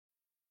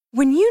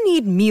When you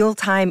need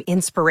mealtime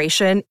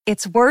inspiration,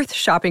 it's worth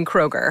shopping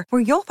Kroger,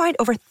 where you'll find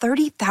over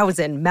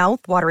 30,000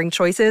 mouth-watering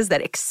choices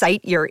that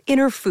excite your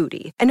inner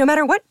foodie. And no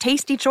matter what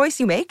tasty choice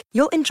you make,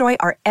 you'll enjoy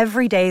our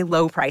everyday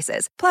low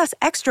prices, plus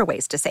extra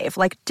ways to save,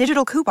 like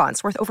digital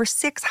coupons worth over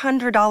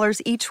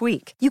 $600 each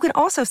week. You can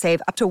also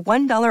save up to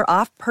 $1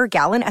 off per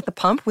gallon at the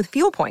pump with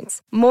fuel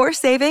points. More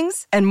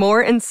savings and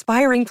more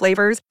inspiring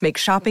flavors make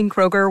shopping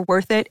Kroger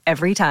worth it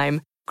every time.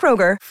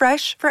 Kroger,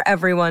 fresh for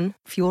everyone.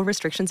 Fuel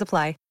restrictions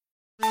apply.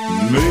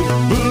 Make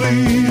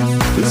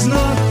believe is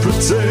not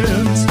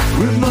pretend.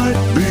 We might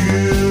be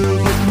ill,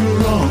 but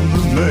we're on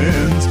the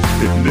mend.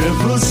 It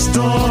never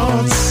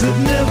starts, it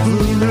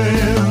never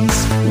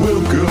ends.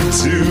 Welcome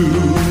to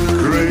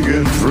Craig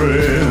and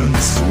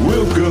Friends.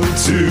 Welcome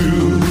to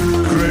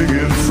Craig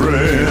and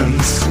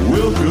Friends.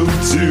 Welcome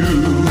to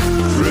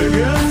Craig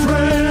and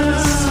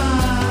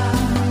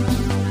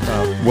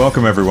Friends.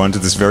 Welcome, everyone, to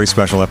this very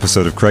special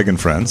episode of Craig and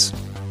Friends,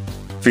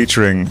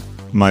 featuring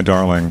my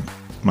darling,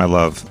 my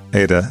love,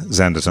 Ada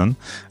Zanderton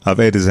of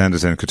Ada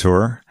Zanderton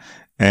Couture,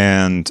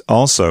 and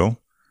also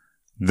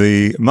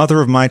the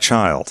mother of my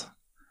child.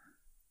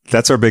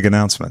 That's our big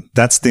announcement.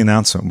 That's the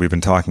announcement we've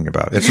been talking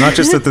about. It's not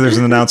just that there's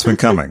an announcement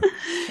coming.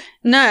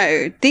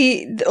 No,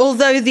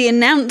 although the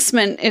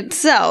announcement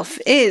itself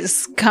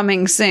is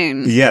coming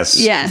soon. Yes,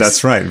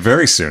 that's right.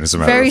 Very soon, as a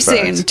matter of fact.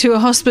 Very soon, to a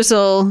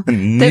hospital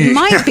that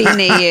might be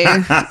near you,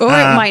 or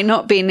it might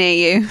not be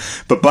near you.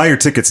 But buy your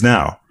tickets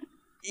now.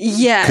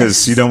 Yes.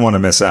 Because you don't want to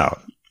miss out.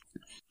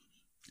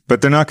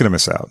 But they're not going to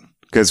miss out,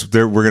 because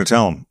we're going to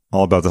tell them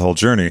all about the whole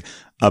journey,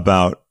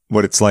 about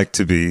what it's like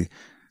to be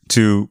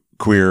two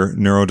queer,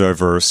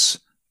 neurodiverse,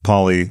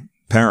 poly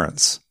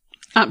parents.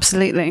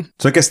 Absolutely.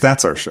 So I guess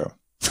that's our show.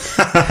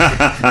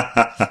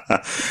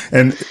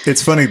 And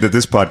it's funny that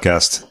this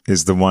podcast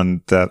is the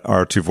one that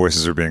our two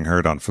voices are being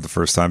heard on for the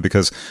first time,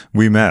 because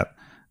we met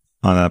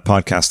on a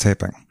podcast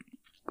taping.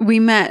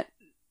 We met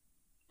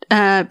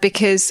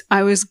because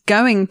I was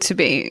going to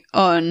be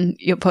on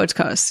your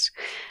podcast.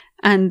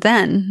 And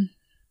then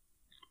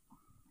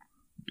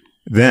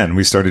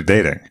we started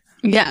dating.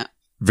 Yeah.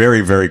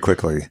 Very, very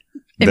quickly.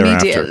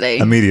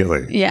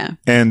 Immediately. Yeah.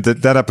 And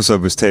that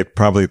episode was taped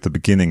probably at the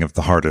beginning of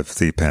the heart of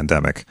the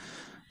pandemic.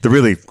 The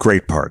really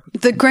great part.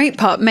 The great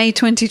part, May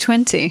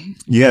 2020.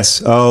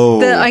 Yes. Oh.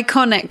 The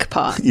iconic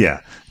part. Yeah.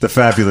 The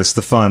fabulous,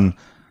 the fun.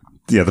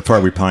 Yeah, the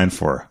part we pined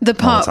for. The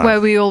part where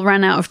we all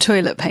ran out of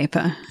toilet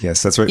paper.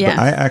 Yes, that's right. Yeah.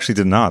 But I actually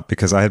did not,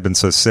 because I had been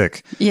so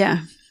sick. Yeah.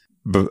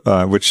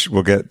 Which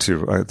we'll get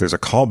to. There's a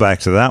callback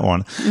to that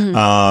one.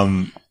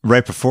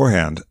 Right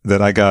beforehand,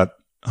 that I got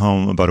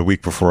home about a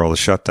week before all the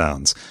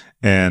shutdowns,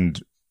 and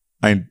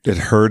I had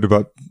heard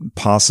about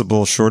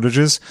possible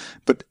shortages,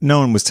 but no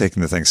one was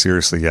taking the thing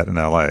seriously yet in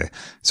LA.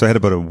 So I had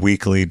about a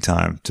week lead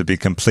time to be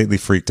completely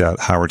freaked out,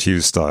 Howard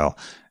Hughes style,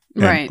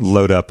 and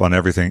load up on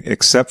everything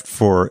except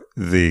for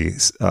the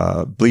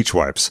bleach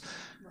wipes,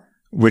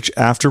 which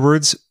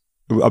afterwards,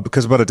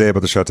 because about a day about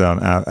the shutdown,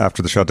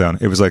 after the shutdown,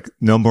 it was like,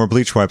 no more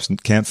bleach wipes,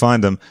 can't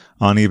find them,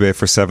 on eBay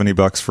for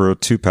 $70 for a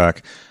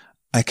 2-pack.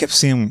 I kept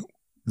seeing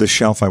the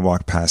shelf I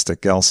walked past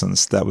at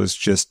Gelson's that was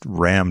just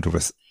rammed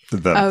with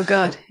them. Oh,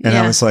 God. And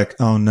I was like,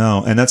 oh,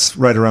 no. And that's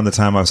right around the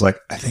time I was like,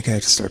 I think I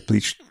have to start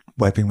bleach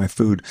wiping my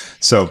food.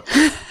 So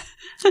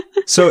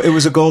it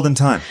was a golden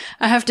time.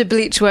 I have to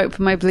bleach wipe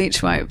my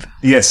bleach wipe.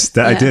 Yes,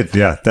 I did.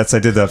 Yeah, I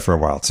did that for a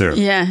while, too.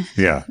 Yeah.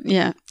 Yeah.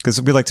 Yeah. Because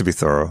we like to be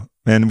thorough.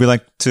 And we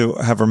like to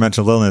have our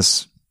mental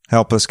illness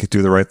help us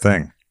do the right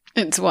thing.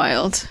 It's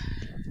wild.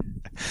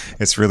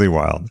 It's really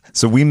wild.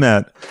 So we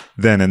met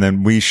then, and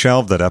then we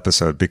shelved that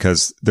episode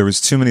because there was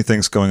too many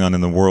things going on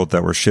in the world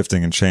that were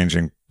shifting and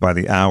changing by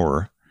the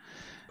hour.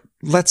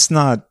 Let's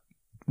not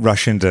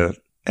rush into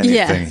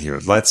anything here.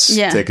 Let's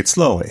take it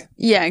slowly.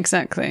 Yeah,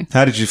 exactly.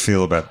 How did you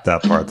feel about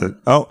that part?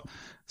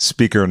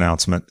 Speaker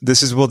announcement.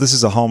 This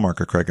is a hallmark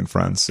of Craig and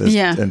Friends.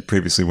 And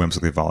previously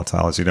Whimsically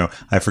Volatile. As you know,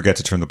 I forget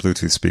to turn the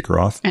Bluetooth speaker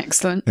off.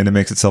 Excellent. And it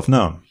makes itself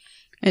known.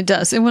 It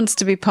does. It wants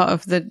to be part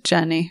of the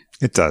journey.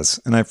 It does.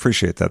 And I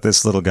appreciate that.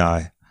 This little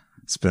guy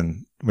has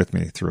been with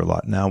me through a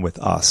lot. Now with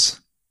us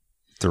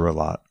through a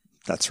lot.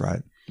 That's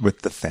right.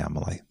 With the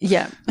family.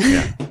 Yeah.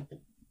 Yeah.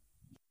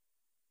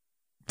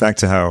 Back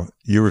to how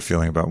you were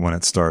feeling about when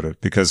it started,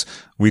 because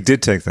we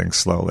did take things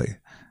slowly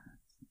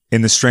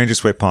in the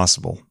strangest way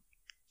possible,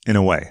 in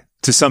a way,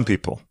 to some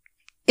people.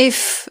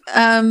 If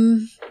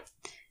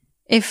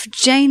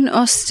Jane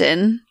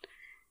Austen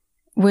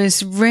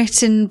was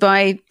written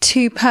by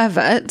two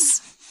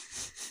perverts,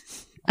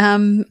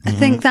 I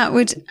think that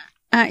would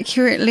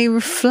accurately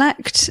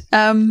reflect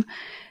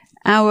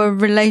our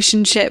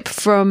relationship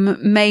from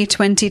May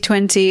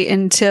 2020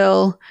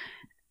 until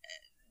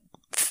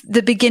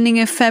the beginning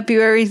of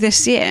February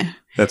this year.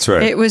 That's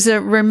right. It was a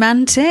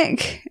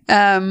romantic,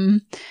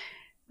 long,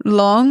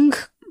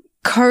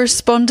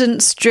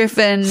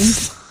 correspondence-driven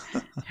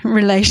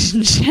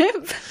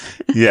relationship.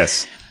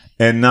 Yes.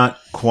 And not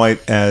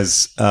quite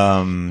as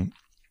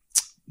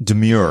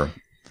demure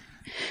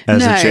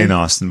as a Jane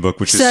Austen book,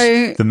 which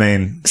is the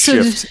main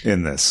shift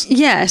in this.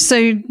 Yeah.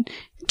 So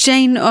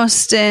Jane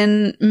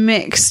Austen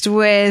mixed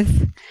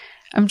with,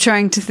 I'm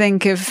trying to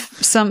think of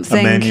something.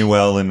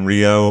 Emmanuel in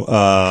Rio,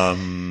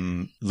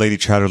 Lady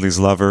Chatterley's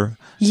Lover.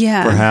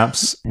 Yeah.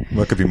 Perhaps.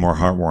 What could be more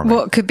heartwarming?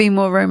 What could be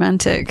more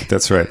romantic?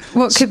 That's right.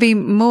 What could be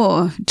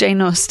more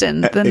Jane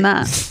Austen than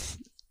that?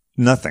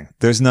 Nothing.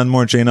 There's none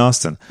more Jane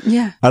Austen.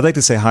 Yeah. I'd like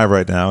to say hi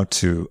right now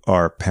to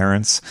our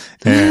parents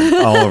and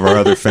all of our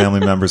other family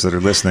members that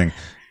are listening.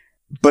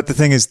 But the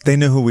thing is, they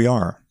know who we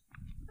are.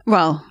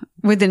 Well,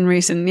 within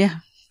reason, yeah.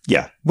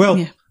 Yeah.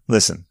 Well,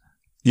 listen,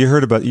 you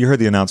heard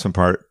the announcement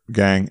part,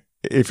 gang.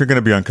 If you're going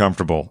to be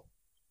uncomfortable,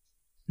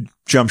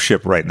 jump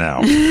ship right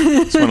now.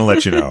 Just want to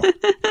let you know.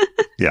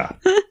 Yeah.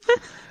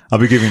 I'll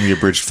be giving the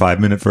abridged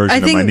 5-minute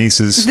version of my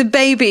nieces. The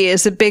baby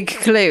is a big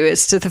clue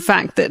as to the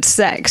fact that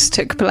sex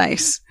took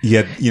place.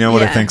 Yeah, you know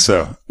what? I think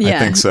so. Yeah. I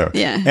think so.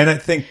 Yeah. And I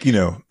think,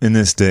 in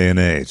this day and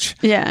age,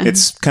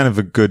 it's kind of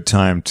a good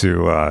time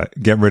to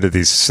get rid of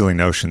these silly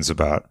notions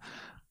about,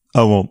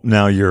 oh, well,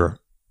 now you're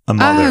a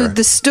mother. Oh,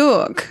 the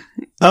stork.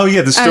 Oh,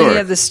 yeah, the stork. Oh,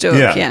 yeah, the stork,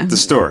 yeah. The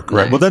stork,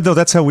 right. No. Well,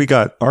 that's how we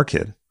got our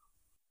kid.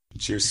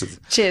 Cheers to the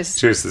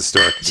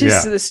stork.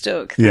 Cheers to the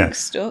stork.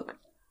 Thanks, stork.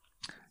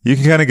 You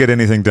can kind of get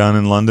anything done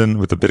in London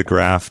with a bit of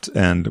graft,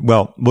 and,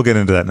 well, we'll get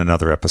into that in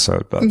another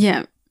episode. But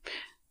yeah.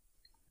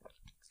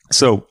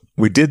 So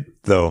we did,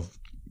 though,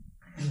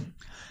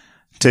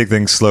 take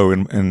things slow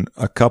in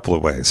a couple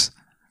of ways,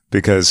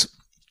 because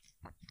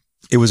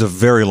it was a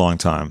very long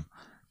time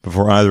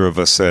before either of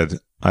us said,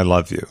 I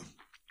love you.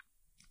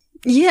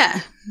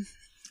 Yeah.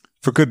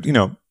 For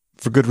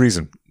good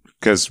reason,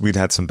 because we'd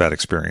had some bad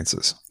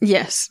experiences.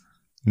 Yes.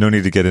 No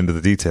need to get into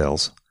the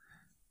details,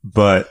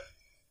 but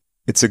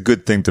it's a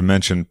good thing to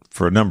mention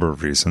for a number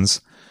of reasons.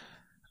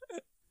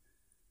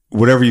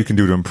 Whatever you can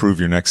do to improve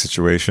your next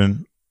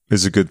situation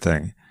is a good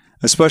thing,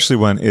 especially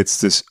when it's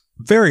this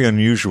very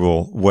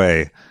unusual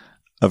way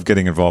of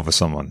getting involved with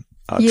someone.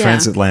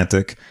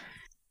 Transatlantic,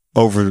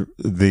 over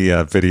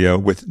the video,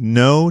 with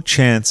no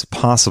chance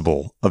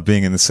possible of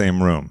being in the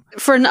same room.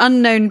 For an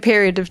unknown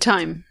period of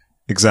time.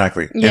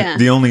 Exactly. Yeah. And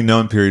the only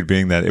known period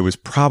being that it was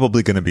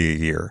probably going to be a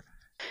year.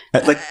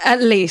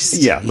 At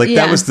least. Yeah.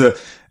 That was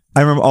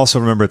I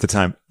remember at the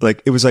time,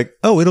 it was like,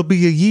 oh, it'll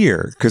be a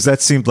year. Because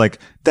that seemed like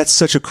that's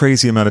such a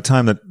crazy amount of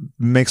time that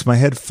makes my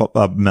head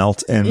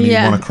melt and me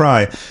want to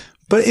cry.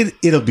 But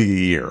it'll be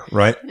a year,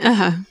 right?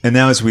 Uh-huh. And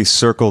now as we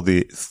circle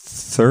the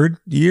third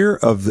year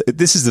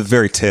this is the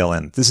very tail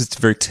end. This is the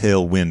very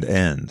tailwind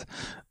end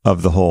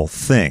of the whole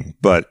thing.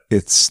 But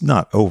it's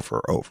not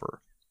over.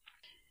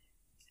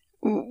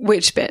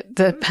 Which bit?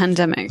 The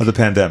pandemic? Oh, the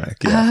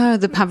pandemic, yeah. Oh,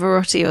 the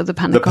Pavarotti or the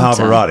Panna Cotta.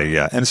 The Pavarotti,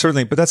 yeah. And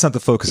certainly, but that's not the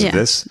focus of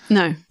this.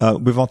 No.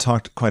 We've all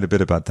talked quite a bit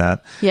about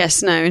that.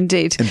 Yes, no,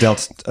 indeed. And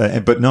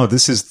but no,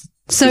 this is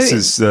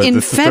in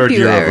the third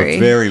year of a February,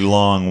 very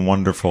long,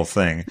 wonderful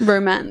thing.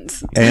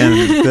 Romance. And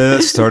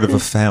the start of a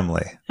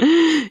family.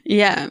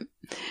 Yeah.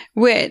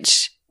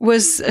 Which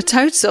was a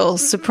total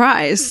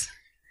surprise.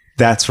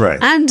 That's right.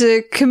 And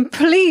a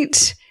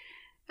complete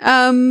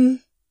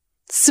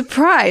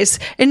surprise.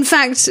 In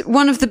fact,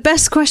 one of the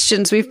best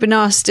questions we've been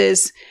asked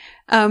is,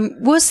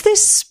 was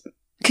this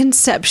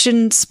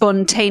conception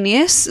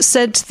spontaneous?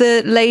 Said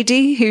the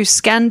lady who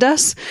scanned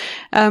us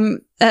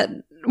at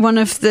one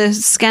of the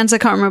scans. I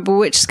can't remember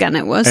which scan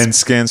it was. And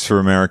scans for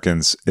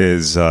Americans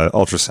is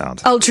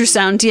ultrasound.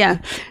 Ultrasound, yeah.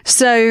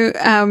 So,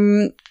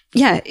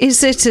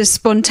 is it a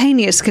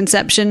spontaneous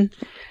conception?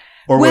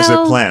 Or was it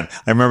planned?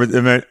 I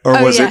remember,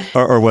 or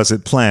was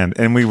it planned?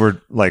 And we were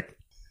like,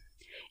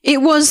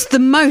 it was the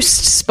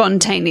most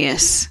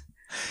spontaneous.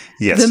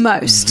 Yes.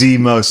 The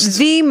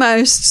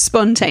most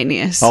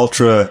spontaneous.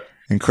 Ultra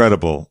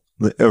incredible.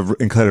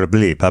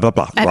 Incredibly. Blah, blah,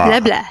 blah. Blah,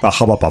 blah.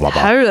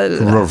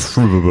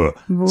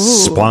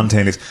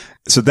 Spontaneous.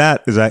 So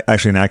that is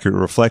actually an accurate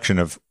reflection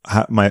of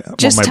how my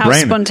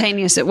brain,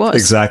 spontaneous it was.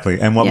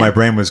 Exactly. And what my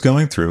brain was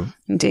going through.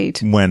 Indeed.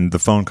 When the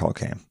phone call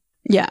came.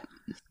 Yeah.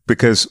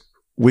 Because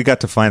we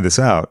got to find this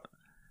out.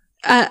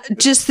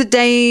 Just the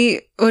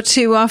day or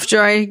two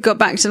after I got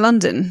back to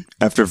London.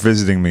 After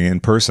visiting me in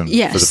person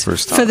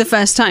for the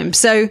first time.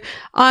 So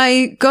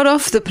I got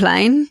off the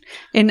plane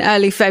in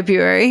early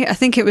February. I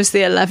think it was the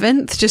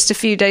 11th, just a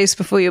few days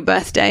before your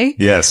birthday.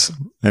 Yes.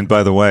 And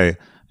by the way,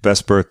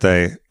 best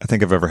birthday I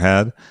think I've ever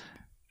had.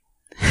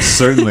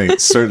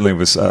 Certainly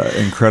was an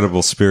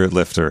incredible spirit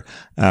lifter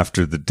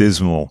after the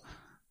dismal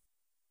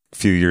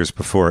few years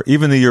before.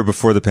 Even the year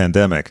before the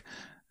pandemic,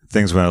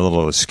 things went a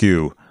little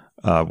askew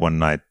one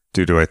night.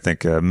 Due to, I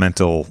think, a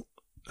mental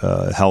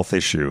health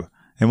issue.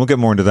 And we'll get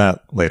more into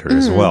that later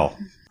as well.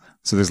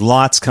 So there's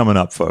lots coming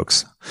up,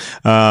 folks.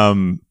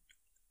 And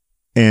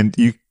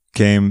you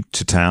came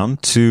to town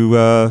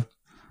to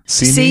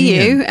see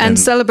you and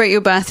celebrate your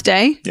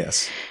birthday.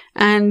 Yes.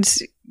 And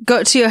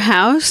got to your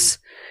house.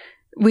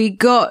 We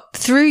got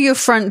through your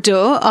front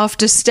door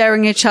after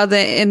staring at each other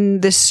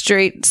in the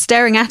street.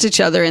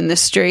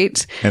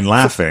 And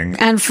laughing.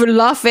 And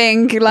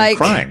laughing, like... And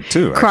crying,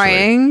 too,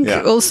 Crying,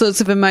 yeah. All sorts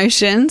of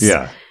emotions.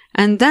 Yeah.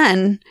 And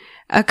then,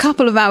 a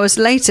couple of hours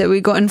later, we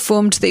got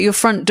informed that your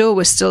front door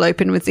was still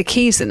open with the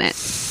keys in it.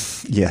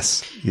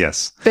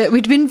 Yes. But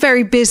we'd been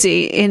very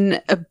busy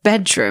in a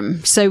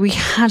bedroom, so we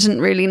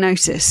hadn't really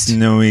noticed.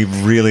 No, we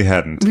really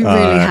hadn't. We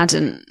really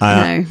hadn't.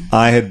 No.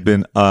 I had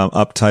been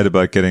uptight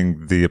about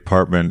getting the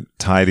apartment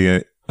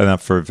tidy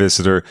enough for a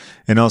visitor,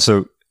 and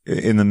also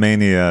in the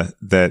mania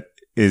that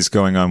is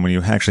going on when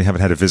you actually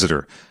haven't had a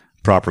visitor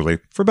properly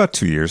for about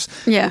 2 years.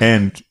 Yeah.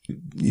 And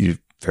you're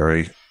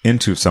very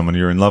into someone,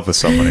 you're in love with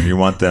someone, and you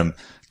want them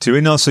to.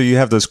 And also you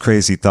have those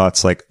crazy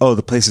thoughts like, oh,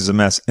 the place is a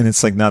mess. And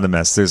it's like not a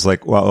mess. There's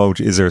like, well, oh,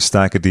 is there a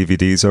stack of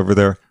DVDs over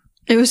there?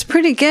 It was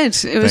pretty good.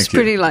 It was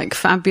pretty like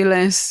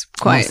fabulous.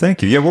 Quite. Oh,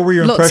 thank you. Yeah. What were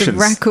your impressions?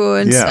 Lots of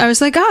records. Yeah. I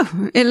was like,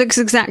 oh, it looks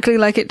exactly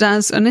like it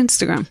does on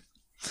Instagram.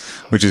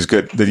 Which is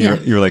good.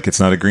 Then you're like, it's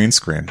not a green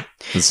screen.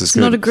 This is good.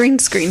 It's not a green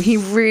screen. He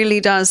really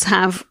does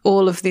have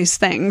all of these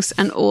things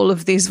and all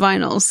of these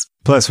vinyls.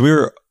 Plus, we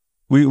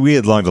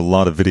had logged a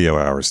lot of video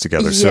hours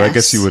together, so I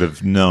guess you would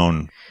have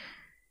known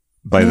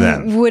by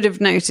then. Would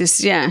have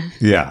noticed, yeah.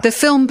 Yeah. The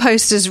film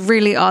posters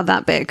really are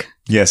that big.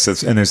 Yes,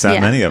 and there's that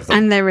many of them.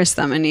 And there is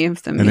that many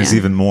of them, and there's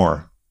even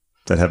more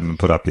that haven't been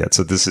put up yet.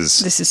 So this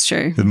is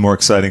true. The more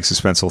exciting,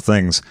 suspenseful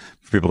things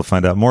for people to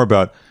find out more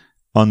about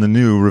on the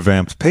new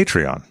revamped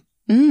Patreon.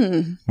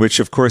 Which,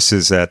 of course,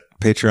 is at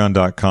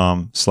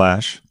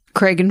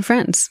patreon.com/Craig and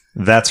Friends.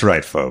 That's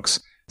right,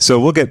 folks. So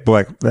we'll get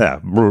back.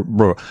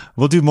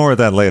 We'll do more of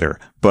that later.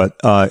 But,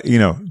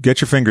 get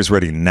your fingers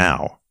ready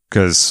now,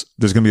 because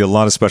there's going to be a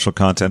lot of special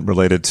content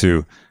related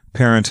to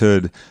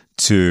parenthood,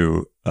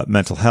 to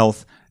mental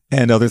health,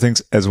 and other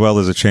things, as well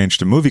as a change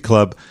to Movie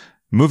Club.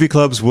 Movie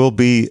clubs will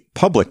be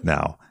public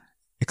now,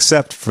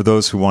 except for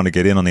those who want to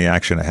get in on the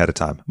action ahead of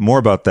time. More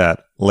about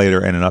that later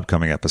and in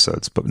upcoming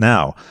episodes. But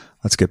now,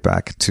 let's get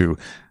back to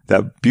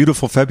that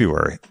beautiful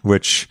February,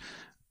 which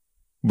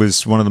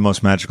was one of the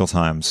most magical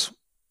times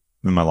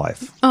in my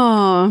life.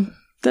 Oh,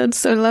 that's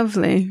so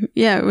lovely.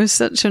 Yeah, it was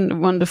such a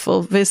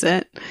wonderful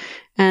visit.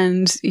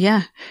 And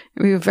yeah,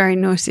 we were very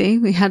naughty.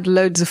 We had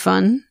loads of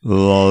fun.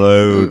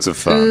 Loads of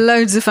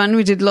fun.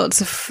 We did lots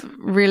of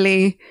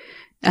really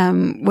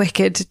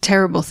wicked,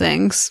 terrible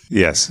things.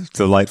 Yes,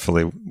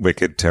 delightfully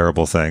wicked,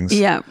 terrible things.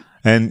 Yeah.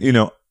 And,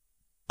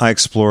 I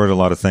explored a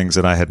lot of things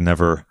that I had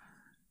never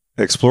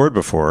explored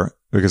before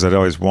because I'd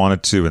always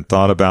wanted to and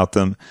thought about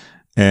them,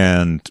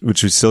 and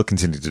which we still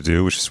continue to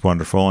do, which is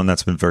wonderful. And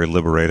that's been very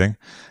liberating.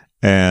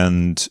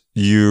 And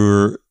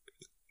you're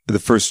the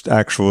first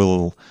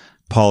actual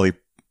poly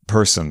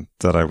person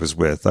that I was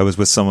with. I was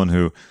with someone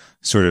who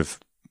sort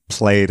of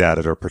played at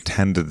it or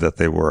pretended that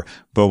they were,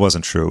 but it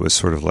wasn't true. It was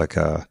sort of like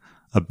a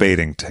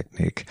baiting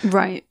technique.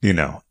 Right.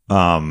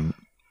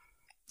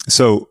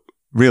 So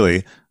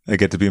really, I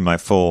get to be my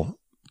full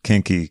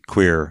kinky,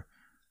 queer,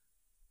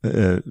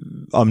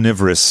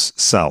 omnivorous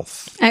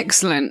self.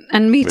 Excellent.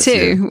 And me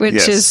too,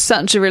 which is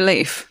such a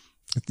relief.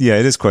 Yeah,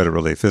 it is quite a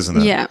relief, isn't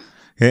it? Yeah.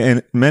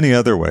 In many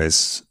other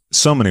ways,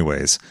 so many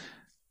ways,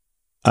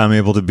 I'm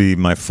able to be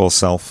my full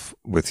self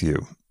with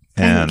you.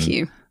 Thank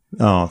you.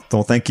 Oh,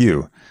 well, thank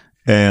you.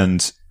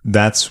 And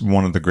that's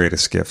one of the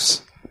greatest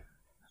gifts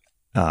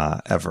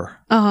ever.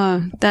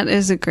 Oh, that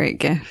is a great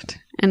gift.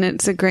 And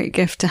it's a great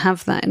gift to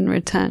have that in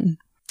return.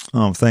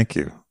 Oh, thank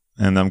you.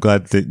 And I'm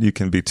glad that you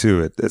can be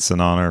too. It's an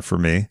honor for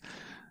me.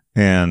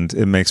 And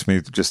it makes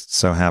me just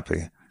so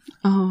happy.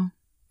 Oh.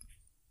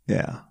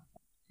 Yeah.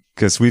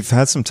 Because we've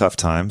had some tough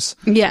times.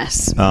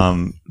 Yes.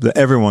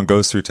 Everyone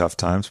goes through tough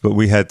times, but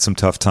we had some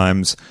tough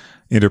times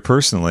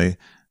interpersonally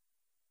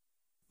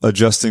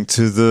adjusting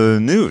to the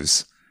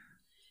news.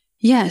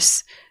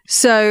 Yes.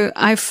 So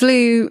I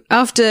flew,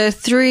 after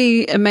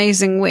 3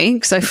 amazing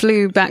weeks, I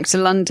flew back to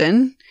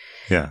London.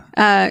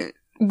 Yeah.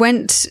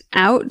 Went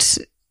out,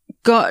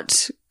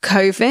 got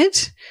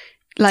COVID,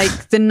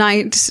 like the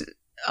night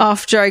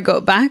after I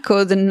got back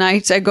or the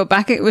night I got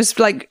back. It was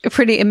like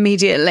pretty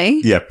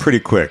immediately. Yeah, pretty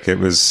quick. It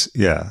was,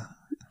 yeah.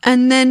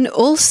 And then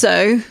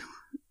also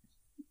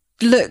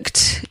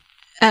looked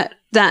at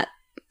that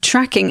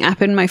tracking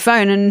app in my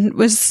phone and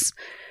was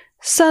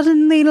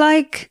suddenly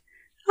like,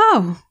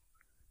 oh,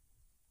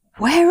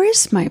 where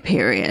is my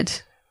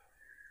period?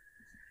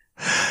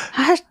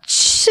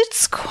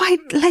 It's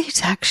quite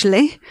late,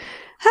 actually.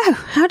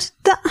 Oh, how did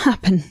that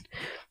happen?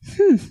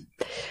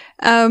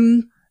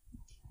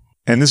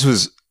 And this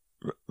was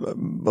a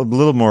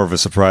little more of a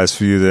surprise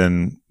for you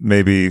than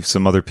maybe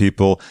some other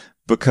people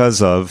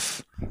because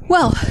of...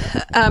 Well,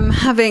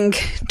 having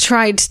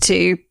tried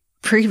to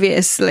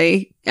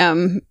previously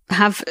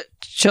have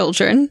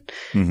children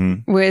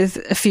with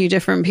a few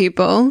different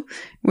people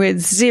with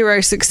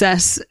 0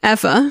 success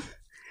ever.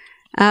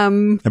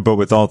 But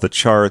with all the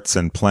charts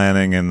and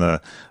planning and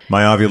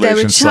my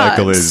ovulation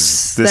cycle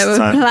is this time.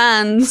 There were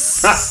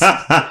plans.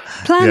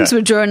 Plans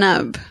were drawn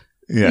up.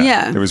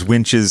 Yeah. There was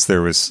winches.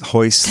 There was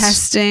hoists.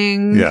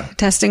 Testing. Yeah.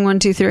 Testing 1,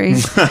 2, 3.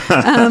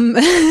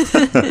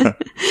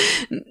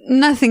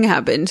 Nothing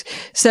happened.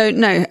 So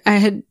no, I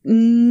had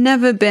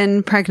never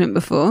been pregnant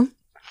before.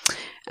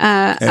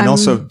 And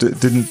also,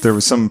 there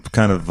was some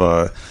kind of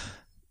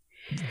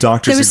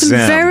doctor's exam. There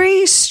were some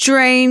very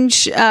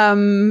strange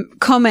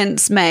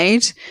comments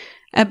made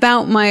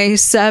about my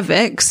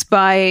cervix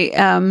by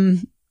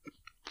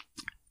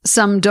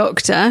some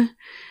doctor.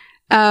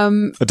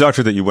 A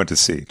doctor that you went to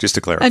see, just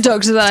to clarify. A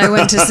doctor that I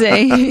went to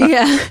see,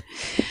 yeah.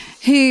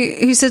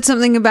 Who said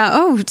something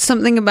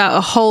about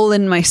a hole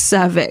in my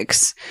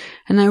cervix.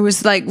 And I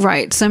was like,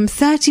 right, so I'm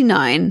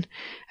 39.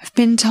 I've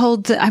been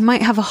told that I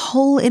might have a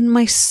hole in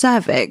my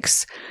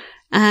cervix.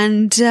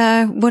 And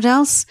what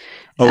else?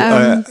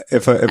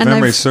 If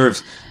memory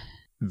serves,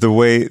 the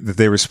way that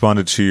they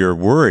responded to your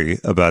worry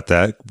about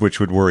that, which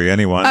would worry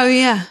anyone. Oh,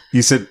 yeah.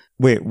 You said,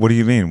 wait, what do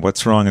you mean?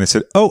 What's wrong? And I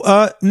said,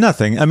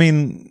 nothing. I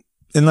mean,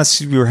 unless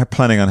you were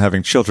planning on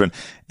having children.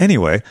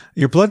 Anyway,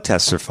 your blood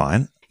tests are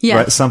fine. Yeah.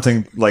 Right?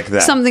 Something like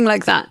that. Something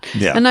like that.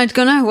 Yeah. And I'd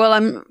gone, oh, well,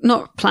 I'm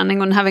not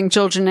planning on having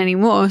children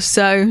anymore,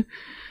 so.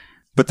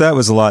 But that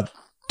was a lot,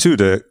 too,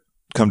 to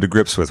come to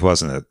grips with,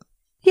 wasn't it?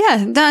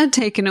 Yeah, that had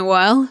taken a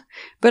while.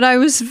 But I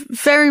was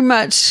very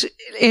much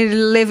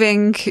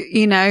living,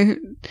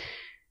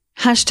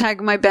 hashtag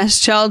my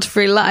best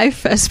child-free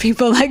life, as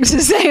people like to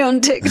say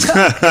on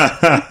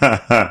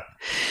TikTok.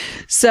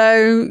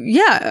 So,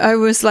 yeah, I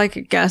was like,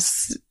 I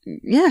guess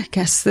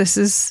this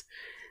is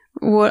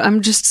what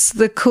I'm just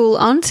the cool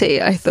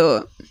auntie, I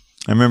thought.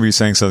 I remember you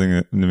saying something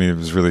to me that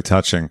was really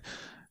touching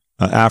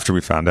after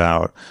we found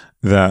out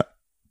that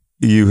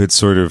you had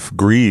sort of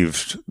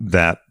grieved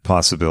that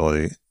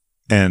possibility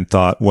and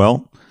thought,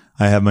 well,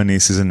 I have my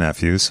nieces and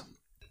nephews.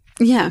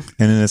 Yeah.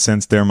 And in a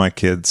sense, they're my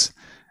kids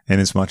in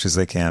as much as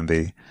they can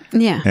be.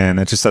 Yeah. And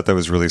I just thought that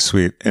was really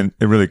sweet. And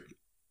it really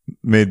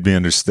made me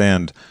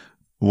understand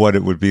what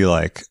it would be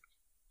like,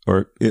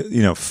 or,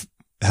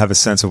 have a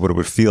sense of what it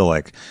would feel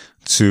like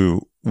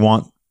to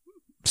want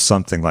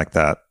something like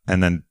that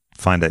and then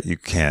find out you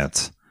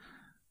can't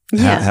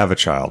have a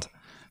child.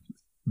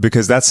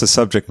 Because that's a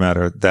subject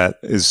matter that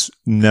has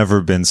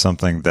never been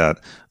something that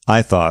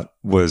I thought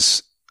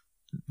was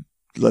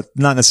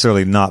not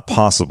necessarily not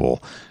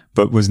possible,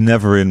 but was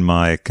never in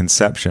my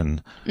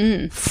conception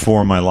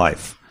for my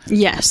life.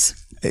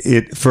 Yes.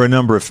 For a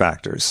number of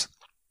factors.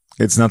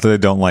 It's not that I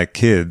don't like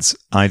kids.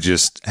 I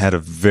just had a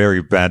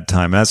very bad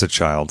time as a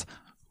child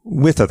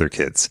with other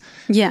kids.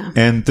 Yeah.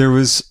 And there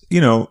was,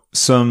 a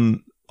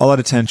lot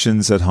of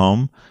tensions at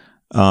home.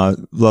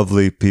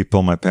 Lovely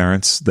people, my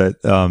parents,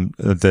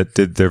 that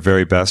did their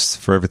very best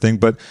for everything.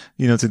 But,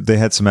 they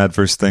had some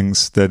adverse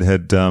things that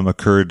had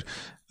occurred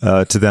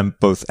to them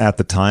both at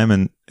the time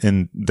and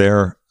in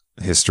their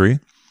history,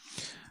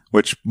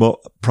 which we'll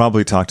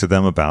probably talk to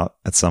them about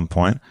at some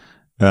point.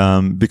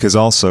 Because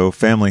also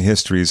family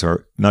histories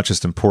are not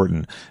just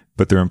important,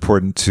 but they're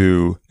important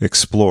to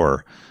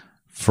explore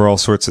for all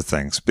sorts of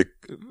things.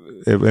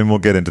 And we'll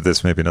get into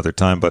this maybe another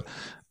time, but,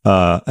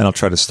 and I'll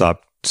try to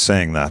stop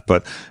saying that,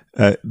 but,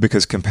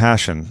 because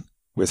compassion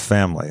with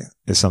family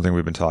is something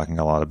we've been talking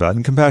a lot about,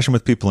 and compassion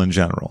with people in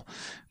general.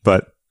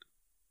 But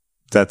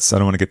I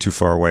don't want to get too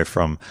far away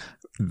from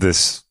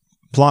this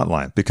plot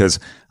line, because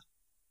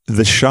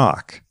the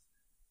shock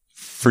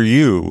for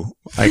you,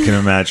 I can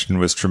imagine,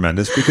 was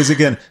tremendous, because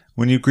again,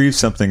 when you grieve,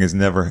 something is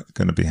never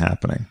going to be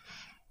happening.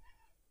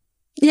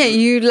 Yeah,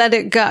 you let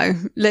it go,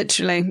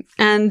 literally.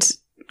 And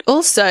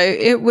also,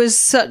 it was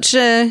such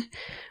a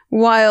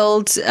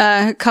wild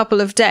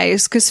couple of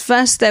days, because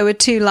first there were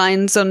 2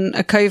 lines on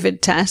a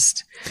COVID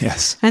test.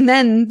 Yes. And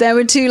then there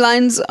were 2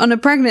 lines on a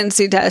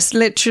pregnancy test,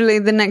 literally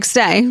the next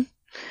day.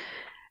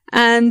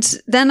 And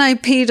then I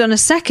peed on a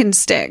second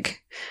stick.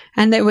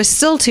 And there were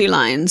still 2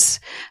 lines.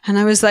 And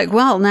I was like,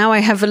 well, now I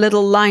have a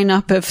little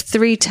lineup of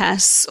 3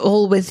 tests,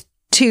 all with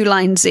 2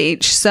 lines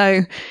each.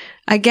 So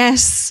I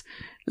guess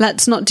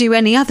let's not do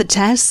any other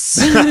tests.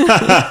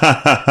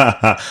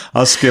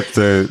 I'll skip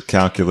the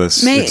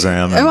calculus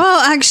exam.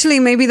 Well, actually,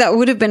 maybe that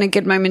would have been a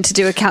good moment to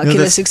do a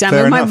calculus exam.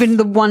 It might have been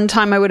the one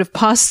time I would have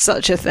passed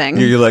such a thing.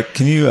 You're like,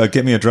 can you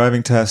get me a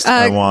driving test?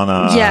 I want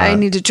I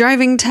need a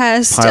driving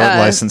test. Pilot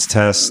license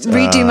test.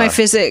 Redo my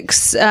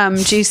physics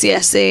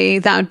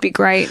GCSE. That would be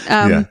great.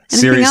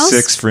 Series else?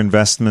 6 for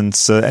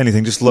investments.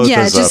 Anything. Just load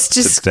those up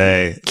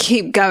today.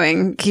 Keep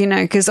going,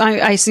 because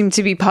I seem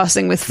to be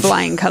passing with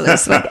flying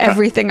colors. Like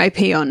everything I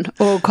pee on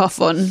or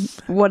cough on,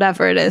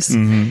 whatever it is.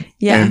 Mm-hmm.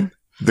 Yeah. And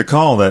the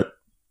call that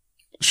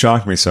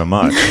shocked me so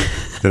much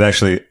that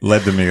actually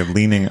led to me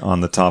leaning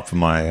on the top of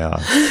my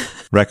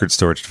record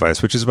storage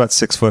device, which is about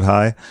 6 foot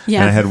high.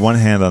 Yeah. And I had one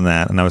hand on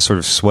that and I was sort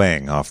of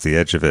swaying off the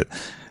edge of it.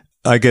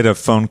 I get a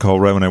phone call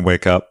right when I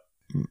wake up,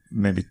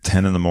 maybe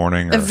 10 in the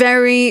morning. A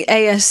very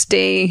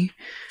ASD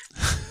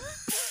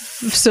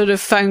sort of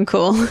phone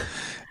call.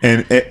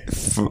 And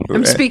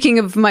I'm speaking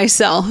of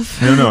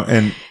myself. No.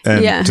 And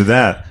to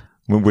that,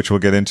 which we'll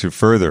get into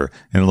further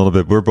in a little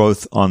bit, we're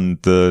both on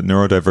the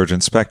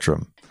neurodivergent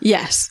spectrum.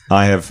 Yes.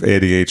 I have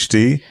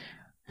ADHD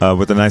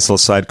with a nice little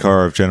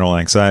sidecar of general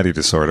anxiety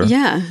disorder.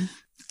 Yeah.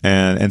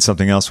 And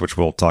something else, which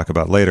we'll talk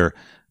about later.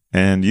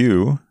 And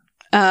you?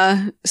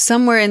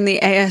 Somewhere in the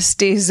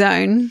ASD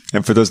zone.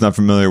 And for those not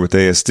familiar with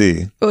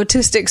ASD.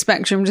 Autistic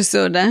spectrum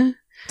disorder.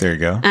 There you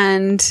go.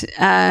 And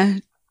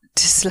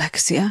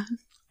dyslexia.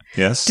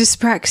 Yes.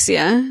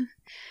 Dyspraxia.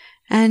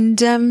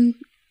 And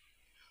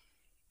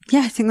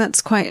Yeah, I think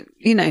that's quite,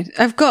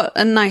 I've got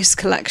a nice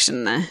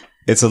collection there.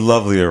 It's a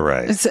lovely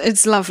array.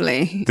 It's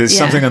lovely. There's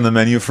something on the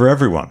menu for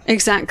everyone.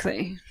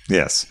 Exactly.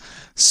 Yes.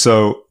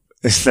 So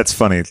that's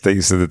funny that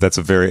you said that that's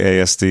a very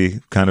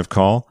ASD kind of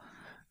call.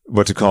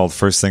 What to call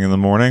first thing in the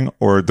morning,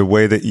 or the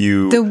way that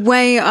you... The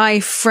way I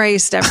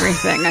phrased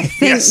everything, I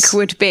think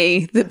would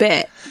be the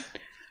bit.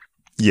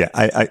 Yeah,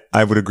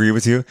 I would agree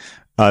with you.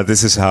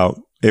 This is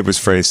how it was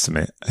phrased to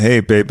me. Hey,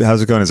 babe,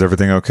 how's it going? Is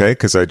everything okay?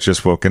 Because I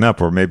just woken up,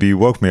 or maybe you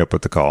woke me up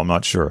with the call. I'm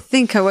not sure. I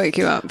think I woke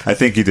you up. I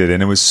think you did.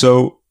 And it was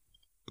so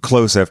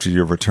close after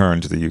your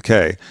return to the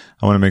UK.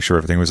 I want to make sure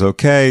everything was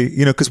okay,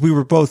 because we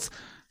were both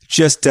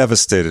just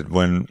devastated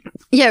when...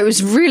 Yeah, it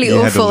was really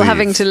awful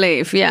having to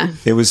leave. Yeah.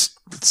 It was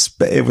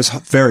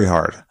very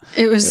hard.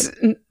 It was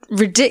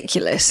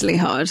ridiculously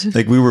hard.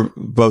 Like we were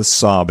both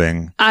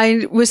sobbing.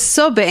 I was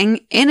sobbing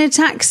in a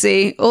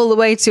taxi all the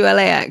way to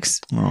LAX.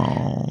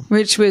 Oh.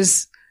 Which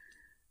was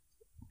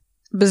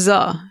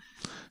bizarre.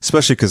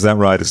 Especially because that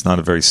ride is not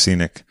a very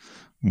scenic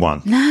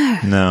one.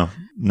 No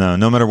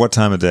matter what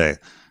time of day.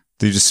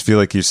 You just feel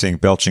like you're seeing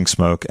belching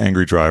smoke,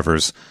 angry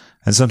drivers,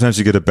 and sometimes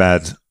you get a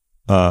bad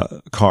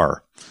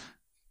car.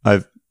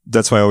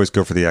 That's why I always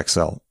go for the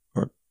XL,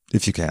 or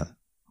if you can.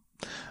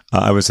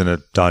 I was in a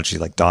dodgy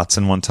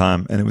Datsun one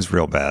time, and it was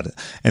real bad.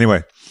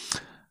 Anyway,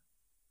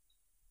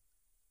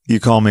 you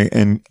call me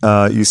and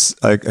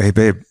hey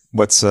babe,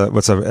 what's up?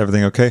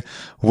 Everything okay?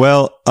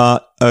 Well,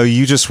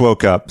 you just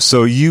woke up,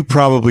 so you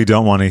probably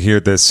don't want to hear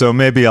this. So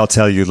maybe I'll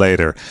tell you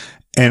later.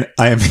 And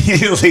I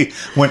immediately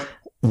went,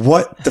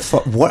 "What the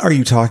fuck? What are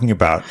you talking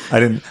about?"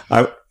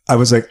 I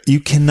was like, "You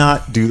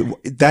cannot do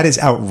that. Is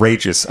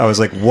outrageous." I was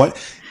like, "What?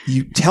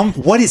 You tell me,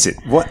 what is it?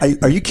 What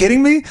are you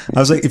kidding me?" I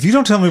was like, "If you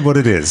don't tell me what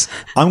it is,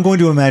 I'm going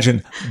to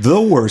imagine the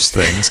worst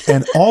things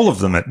and all of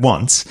them at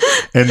once."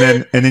 And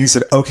then he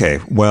said, "Okay,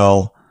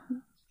 well,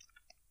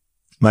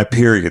 my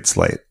period's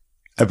late."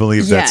 I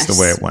believe that's the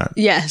way it went.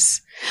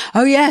 Yes.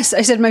 Oh, yes.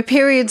 I said my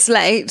period's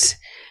late,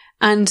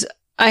 and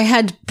I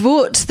had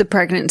bought the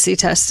pregnancy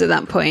test at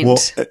that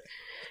point,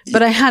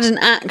 but I hadn't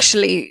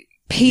actually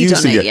peed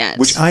on it yet,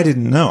 which I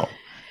didn't know.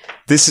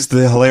 This is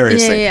the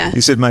hilarious thing. Yeah.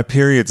 You said my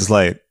period's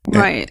late.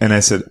 Right. And I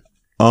said,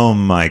 "Oh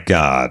my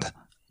God."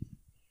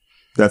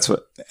 That's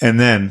what, and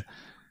then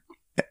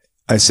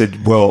I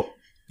said, "Well,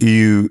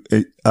 and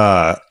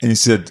you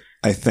said,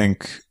 I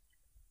think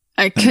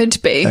I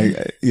could be.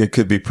 You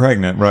could be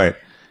pregnant." Right.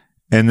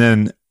 And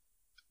then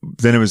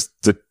it was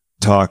the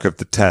talk of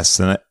the test.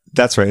 And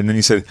that's right. And then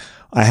you said,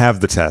 "I have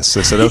the test." So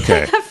I said,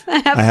 "Okay,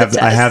 I have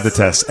the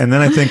test." And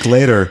then I think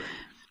later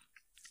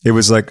it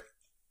was like,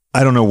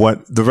 I don't know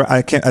what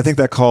I think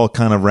that call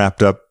kind of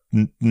wrapped up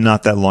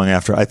not that long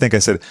after. I think I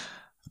said,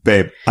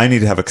 "Babe, I need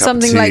to have a cup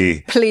of tea." Something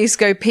like, "Please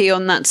go pee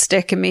on that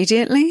stick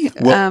immediately."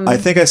 Well, I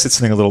think I said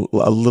something a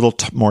little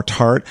more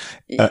tart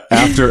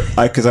after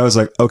because I was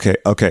like,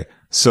 okay,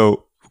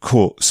 so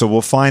cool. So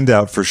we'll find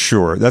out for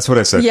sure. That's what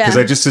I said. Because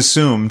I just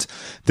assumed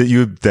that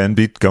you'd then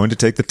be going to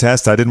take the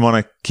test. I didn't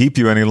want to keep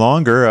you any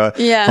longer.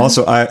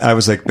 Also, I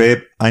was like, "Babe,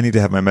 I need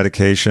to have my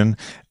medication,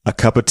 a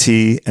cup of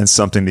tea, and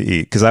something to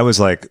eat." Because I was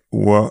like,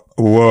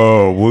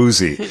 whoa,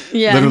 woozy.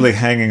 Literally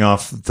hanging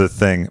off the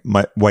thing,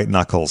 my white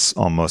knuckles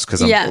almost,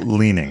 because I'm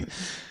leaning.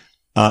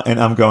 And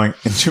I'm going,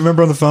 and do you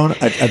remember on the phone?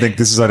 I think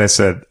this is what I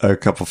said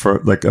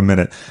for like a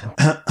minute.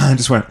 I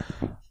just went,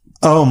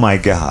 "Oh my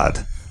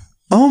God.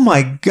 Oh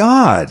my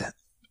God.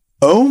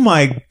 Oh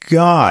my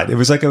God." It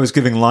was like I was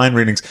giving line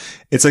readings.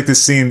 It's like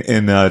this scene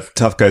in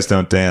Tough Guys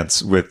Don't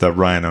Dance with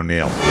Ryan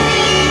O'Neal.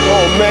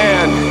 "Oh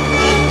man.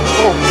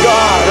 Oh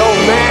God. Oh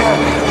man.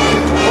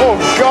 Oh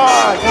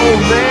God. Oh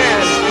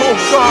man. Oh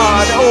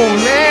God. Oh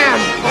man.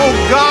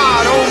 Oh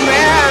God. Oh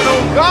man.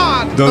 Oh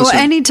God." Or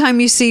anytime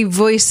you see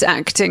voice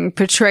acting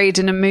portrayed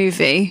in a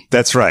movie.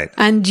 That's right.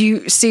 And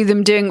you see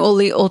them doing all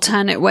the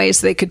alternate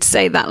ways they could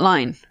say that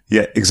line.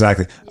 Yeah,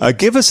 exactly.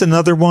 Give us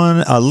another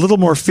one, a little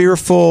more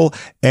fearful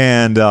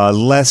and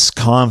less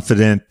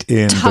confident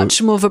in...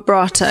 Touch more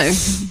vibrato.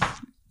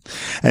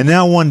 And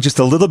now one just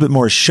a little bit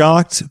more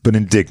shocked, but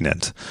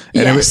indignant.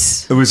 And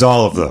yes. It was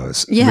all of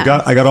those.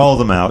 Yeah. I got all of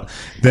them out.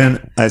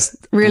 Then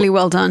really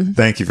well done.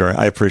 Thank you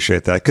I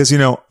appreciate that. Because,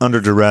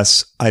 under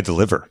duress, I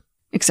deliver.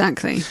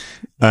 Exactly.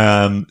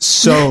 Then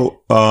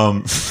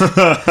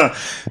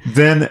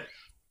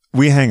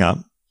we hang up.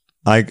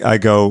 I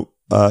go,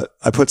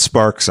 I put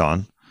Sparks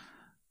on.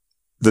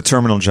 The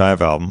Terminal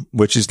Jive album,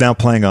 which is now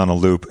playing on a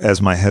loop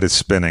as my head is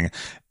spinning.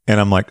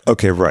 And I'm like,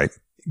 okay, right.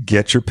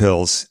 Get your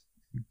pills,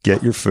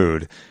 get your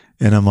food.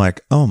 And I'm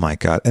like, oh my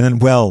God. And then,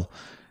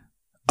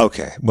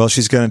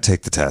 she's going to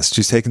take the test.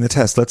 She's taking the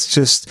test. Let's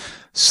just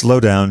slow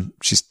down.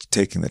 She's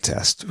taking the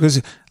test.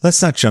 Because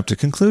let's not jump to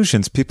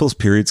conclusions. People's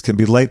periods can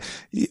be late.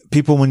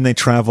 People, when they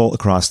travel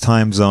across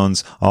time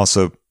zones,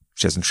 also,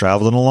 she hasn't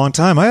traveled in a long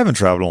time. I haven't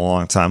traveled in a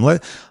long time.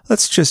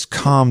 Let's just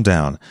calm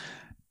down.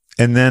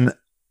 And then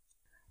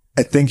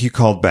I think you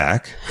called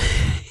back,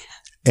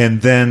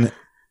 and then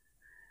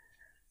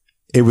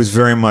it was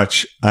very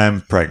much, "I'm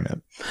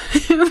pregnant."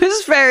 It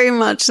was very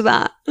much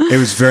that. It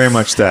was very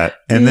much that.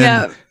 And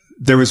then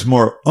there was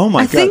more. Oh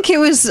my God.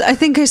 I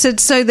think I said,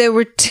 so there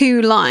were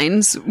 2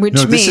 lines,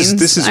 which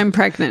means I'm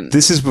pregnant.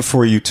 This is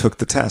before you took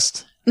the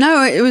test.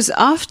 No, it was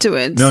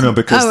afterwards. No,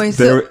 because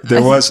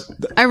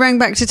I rang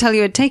back to tell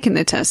you I'd taken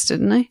the test,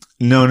 didn't I?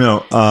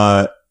 No.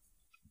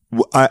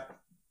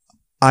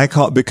 I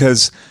called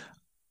because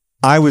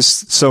I was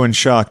so in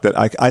shock that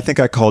I think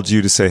I called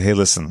you to say, hey,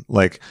 listen,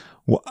 like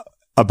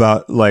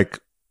about like,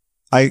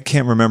 I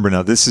can't remember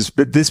now. This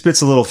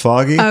bit's a little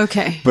foggy.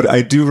 Okay. But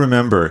I do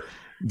remember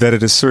that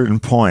at a certain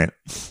point,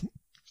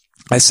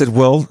 I said,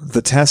 well,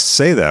 the tests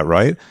say that,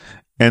 right?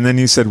 And then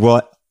you said,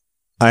 well,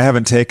 I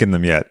haven't taken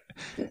them yet.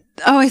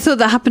 Oh, I thought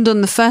that happened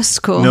on the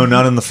first call. No,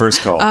 not on the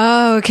first call.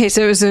 Oh, okay.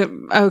 So it was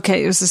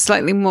a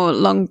slightly more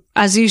long,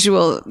 as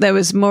usual, there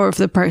was more of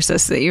the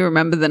process that you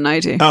remember than I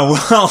do.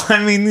 Oh, well,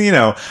 I mean,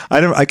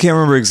 I can't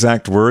remember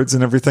exact words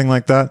and everything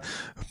like that,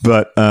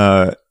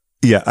 but,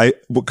 yeah,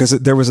 because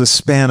there was a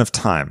span of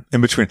time in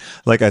between.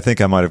 Like, I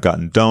think I might have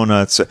gotten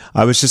donuts.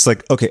 I was just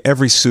like, okay,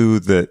 every sou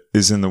that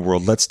is in the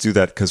world, let's do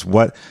that. Because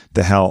what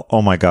the hell?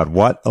 Oh my God,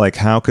 what? Like,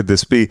 how could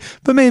this be?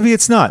 But maybe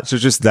it's not. So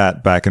just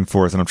that back and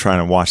forth. And I'm trying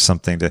to watch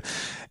something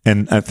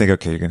and I think,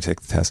 okay, you're going to take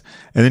the test.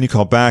 And then you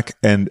call back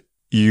and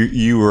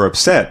you were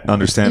upset,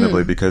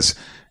 understandably, because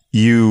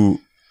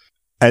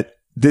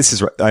this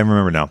is right. I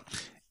remember now.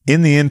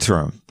 In the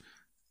interim,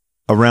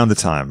 around the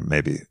time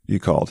maybe you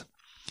called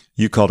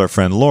our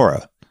friend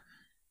Laura.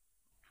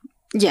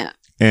 Yeah.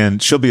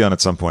 And she'll be on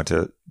at some point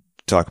to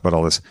talk about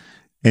all this.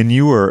 And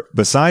you were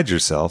beside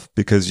yourself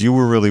because you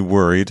were really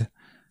worried,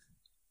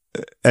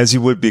 as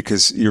you would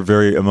because you're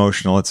very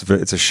emotional.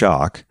 It's a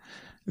shock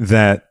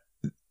that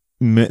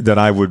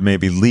I would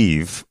maybe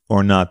leave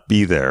or not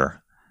be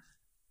there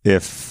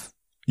if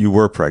you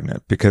were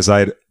pregnant. Because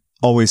I'd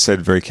always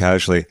said very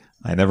casually,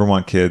 I never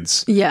want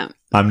kids. Yeah.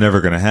 I'm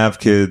never going to have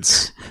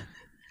kids.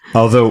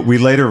 Although we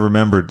later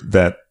remembered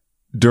that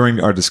during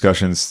our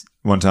discussions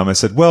one time, I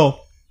said,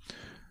 well,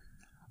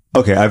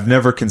 okay, I've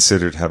never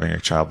considered having a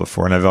child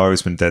before, and I've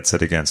always been dead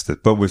set against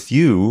it. But with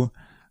you,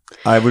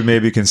 I would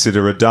maybe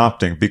consider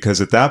adopting, because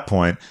at that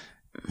point,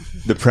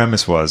 the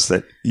premise was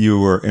that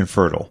you were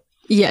infertile.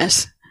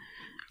 Yes.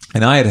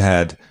 And I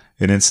had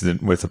an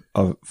incident with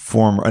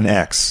an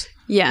ex.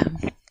 Yeah.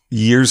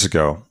 Years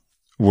ago,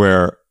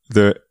 where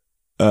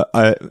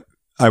I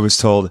was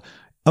told,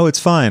 oh, it's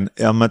fine.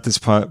 I'm at this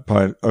part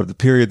of the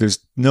period. There's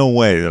no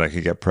way that I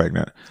could get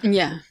pregnant.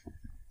 Yeah.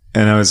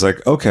 And I was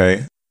like,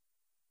 okay.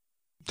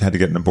 Had to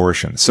get an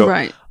abortion. So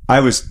right.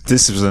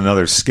 This was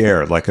another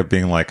scare, like of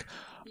being like,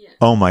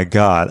 oh my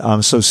God,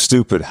 I'm so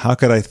stupid. How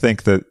could I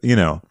think that,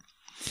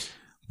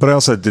 but I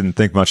also didn't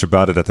think much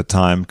about it at the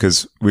time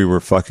because we were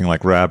fucking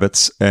like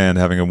rabbits and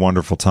having a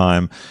wonderful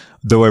time.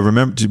 Though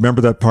do you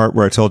remember that part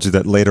where I told you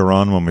that later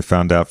on when we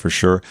found out for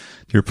sure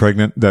you're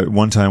pregnant, that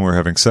one time we were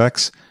having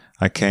sex,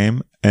 I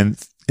came and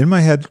in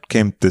my head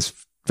came this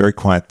very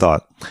quiet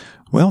thought.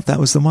 Well, that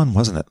was the one,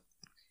 wasn't it?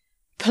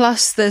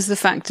 Plus, there's the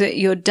fact that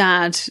your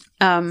dad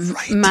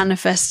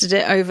manifested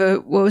it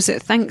over, what was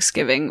it,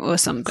 Thanksgiving or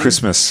something?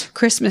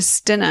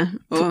 Christmas dinner.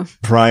 Or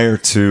prior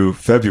to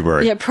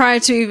February. Yeah,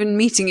 prior to even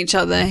meeting each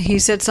other. He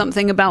said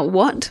something about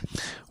what?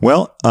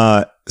 Well,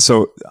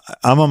 so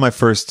I'm on my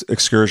first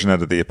excursion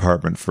out of the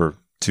apartment for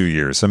 2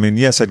 years. I mean,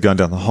 yes, I'd gone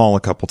down the hall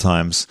a couple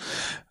times,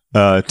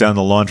 down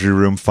the laundry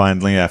room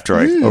finally after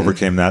I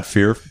overcame that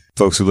fear.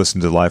 Folks who listen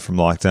to Live from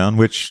Lockdown,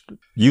 which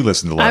you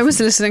listened to Live. I was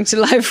listening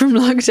to Live from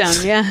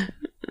Lockdown, yeah.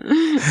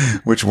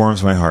 Which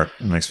warms my heart.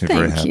 It makes me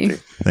very happy. You.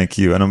 Thank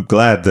you. And I'm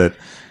glad that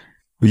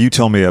you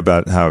told me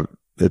about how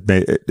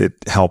it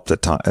helped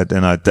at times.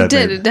 And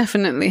it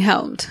definitely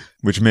helped.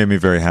 Which made me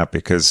very happy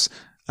because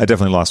I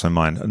definitely lost my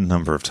mind a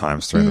number of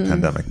times during the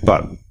pandemic.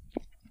 But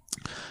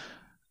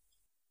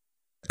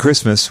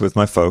Christmas with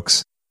my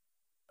folks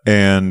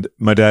and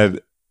my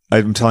dad,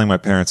 I'm telling my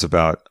parents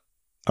about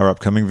our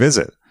upcoming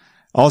visit.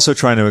 Also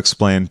trying to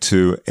explain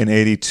to an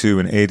 82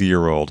 and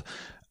 80-year-old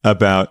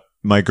about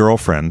my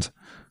girlfriend,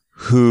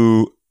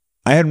 who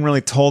I hadn't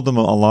really told them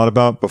a lot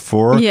about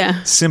before.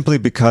 Yeah. Simply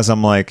because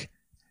I'm like,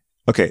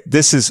 okay,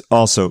 this is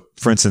also,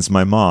 for instance,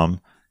 my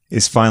mom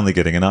is finally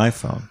getting an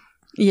iPhone.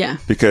 Yeah.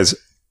 Because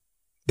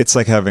it's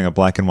like having a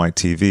black and white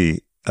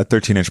TV, a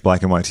 13-inch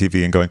black and white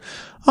TV and going,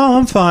 oh,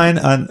 I'm fine.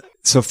 And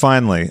so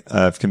finally,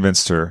 I've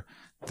convinced her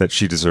that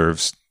she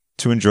deserves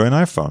to enjoy an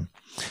iPhone.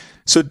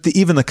 So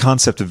even the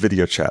concept of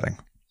video chatting,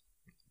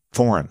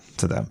 foreign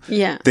to them.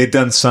 Yeah. They'd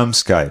done some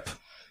Skype,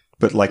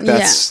 but like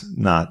that's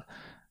not.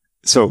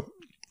 So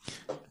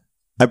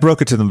I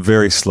broke it to them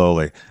very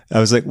slowly.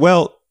 I was like,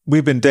 well,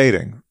 we've been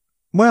dating.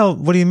 Well,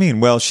 what do you mean?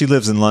 Well, she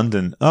lives in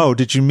London. Oh,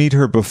 did you meet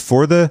her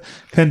before the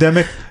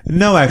pandemic?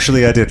 No,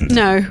 actually, I didn't.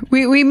 No,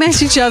 we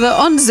met each other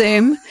on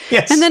Zoom.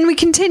 Yes. And then we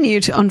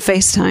continued on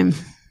FaceTime.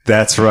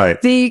 That's right.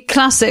 The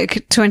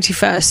classic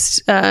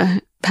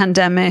 21st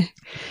pandemic.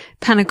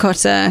 Panna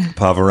cotta,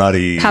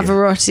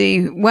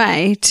 Pavarotti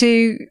way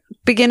to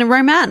begin a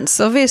romance,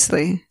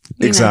 obviously.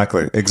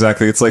 Exactly.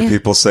 It's like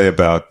people say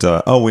about,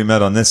 we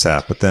met on this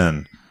app, but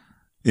then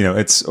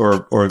it's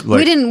or like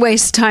we didn't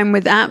waste time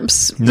with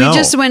apps. No. We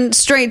just went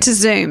straight to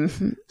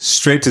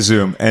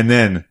Zoom. And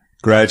then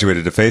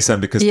graduated to FaceTime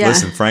because,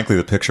 listen, frankly,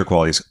 the picture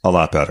quality is a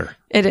lot better.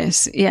 It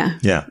is, yeah.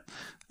 Yeah.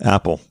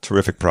 Apple,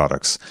 terrific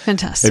products.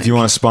 Fantastic. If you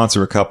want to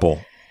sponsor a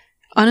couple,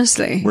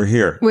 honestly, we're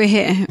here. We're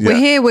here. Yeah. We're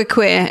here, we're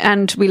queer,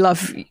 and we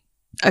love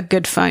a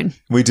good phone.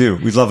 We do.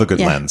 We love a good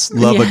lens.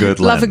 Love a good lens.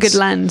 Love a good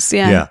lens,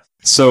 yeah. Yeah.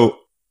 So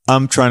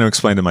I'm trying to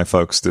explain to my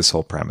folks this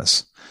whole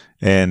premise.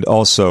 And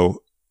also,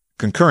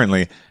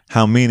 concurrently,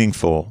 how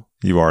meaningful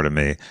you are to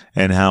me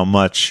and how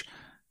much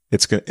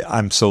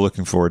I'm so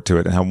looking forward to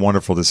it and how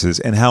wonderful this is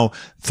and how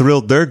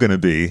thrilled they're going to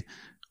be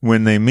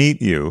when they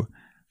meet you,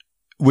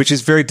 which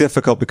is very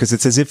difficult because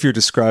it's as if you're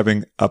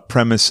describing a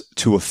premise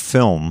to a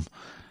film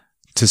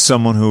to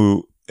someone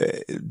who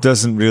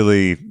doesn't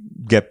really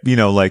get,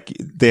 like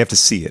they have to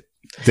see it.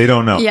 They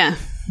don't know. Yeah.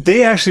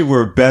 They actually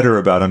were better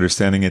about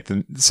understanding it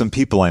than some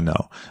people I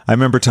know. I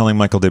remember telling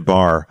Michael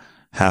DeBar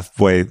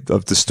halfway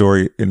of the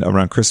story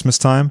around Christmas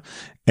time,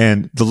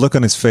 and the look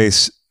on his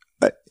face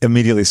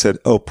immediately said,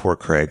 "Oh, poor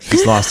Craig,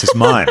 he's lost his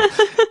mind."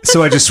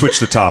 So I just switched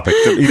the topic.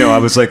 I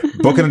was like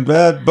booking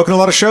a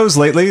lot of shows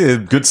lately,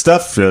 good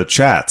stuff,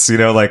 chats.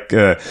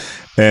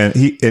 And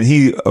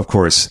he of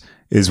course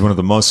is one of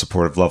the most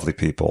supportive, lovely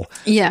people.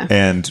 Yeah,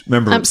 and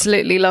remember,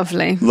 absolutely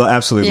lovely,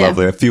 absolutely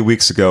lovely. A few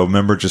weeks ago,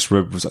 remember, just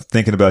was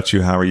thinking about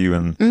you. How are you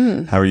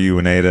and how are you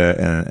and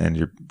Ada and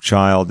your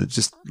child? It's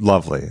just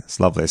lovely. It's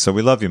lovely. So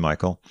we love you,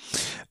 Michael,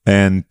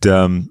 and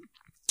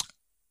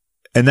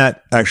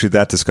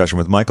that discussion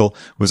with Michael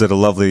was at a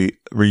lovely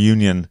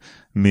reunion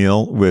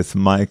meal with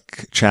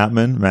Mike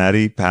Chapman,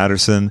 Maddie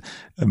Patterson,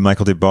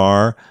 Michael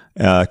DeBar,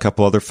 a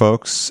couple other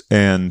folks,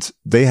 and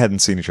they hadn't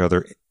seen each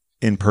other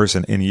in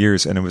person in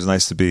years, and it was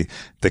nice to be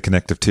the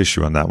connective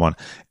tissue on that one.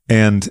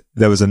 And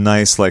that was a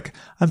nice,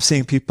 I'm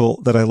seeing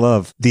people that I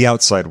love, the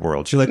outside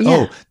world. You're like,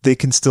 oh, they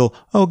can still,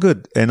 oh,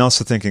 good. And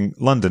also thinking,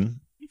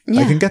 London,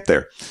 I can get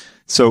there.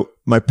 So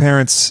my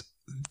parents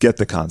get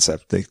the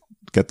concept. They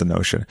get the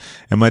notion.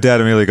 And my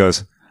dad immediately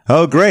goes,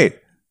 oh, great.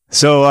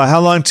 So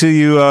how long till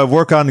you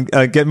work on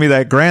get me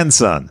that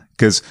grandson?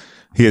 Because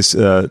he has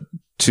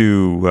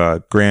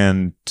two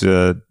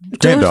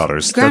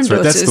granddaughters. That's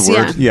right. That's the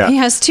word. Yeah. He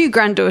has two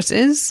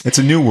granddaughters. It's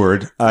a new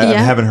word. I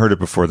haven't heard it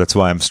before. That's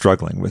why I'm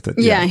struggling with it.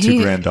 Yeah.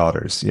 Two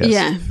granddaughters. Yes.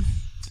 Yeah.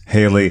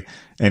 Haley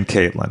and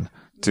Caitlin,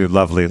 two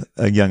lovely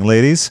young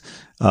ladies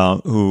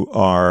who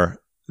are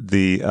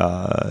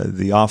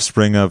the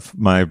offspring of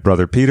my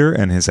brother Peter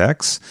and his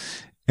ex.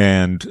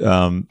 And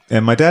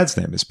my dad's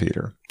name is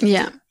Peter.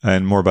 Yeah.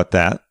 And more about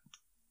that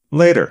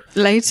later.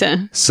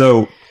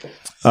 So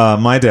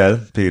my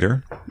dad,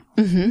 Peter,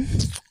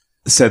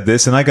 said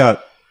this, and I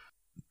got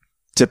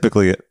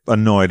typically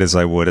annoyed as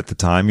I would at the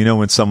time.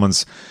 When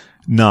someone's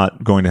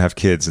not going to have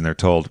kids and they're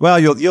told, well,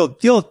 you'll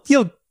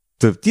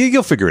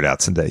figure it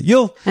out someday.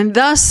 And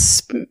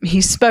thus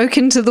he spoke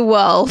into the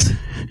world.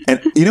 And,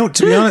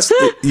 to be honest,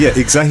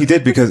 exactly. He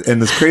did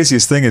and the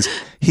craziest thing is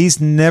he's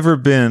never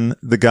been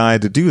the guy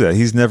to do that.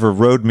 He's never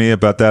rode me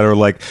about that or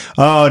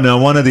oh no,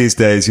 one of these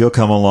days you'll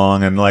come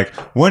along and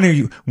when are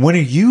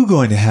you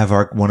going to have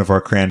one of our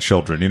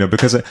grandchildren?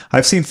 Because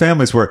I've seen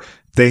families where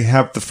they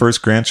have the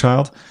first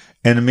grandchild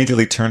and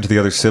immediately turn to the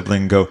other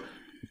sibling and go,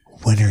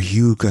 when are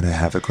you going to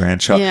have a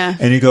grandchild? Yeah.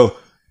 And you go,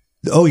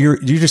 oh,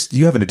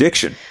 you have an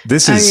addiction.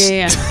 This is,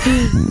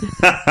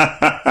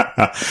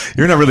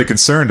 you're not really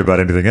concerned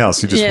about anything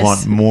else. You just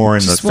want more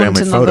in the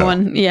family photo.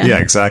 One. Yeah. Yeah,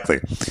 exactly.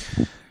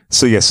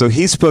 So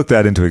he spoke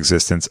that into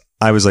existence.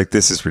 I was like,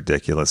 this is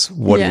ridiculous.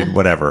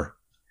 Whatever.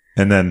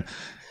 And then,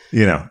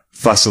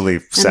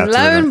 fussily sat and lo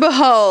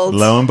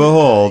and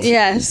behold.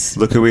 Yes.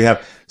 Look who we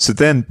have. So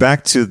then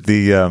back to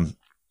the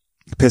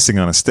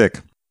pissing on a stick.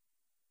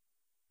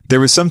 There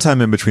was some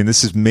time in between.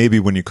 This is maybe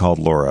when you called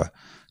Laura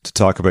to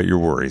talk about your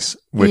worries,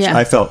 which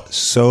I felt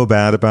so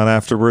bad about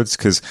afterwards.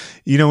 Because,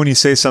 when you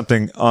say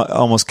something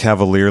almost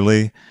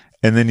cavalierly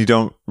and then you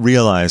don't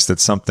realize that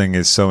something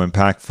is so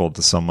impactful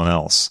to someone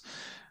else.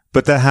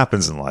 But that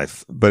happens in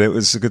life. But it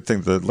was a good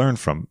thing to learn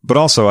from. But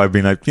also,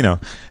 and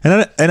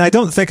I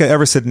don't think I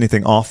ever said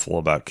anything awful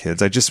about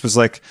kids. I just was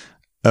like,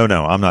 oh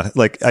no, I'm not.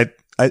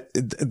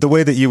 The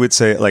way that you would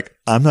say it,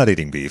 I'm not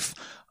eating beef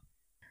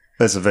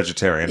as a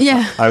vegetarian.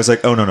 Yeah. I was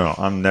like, oh no,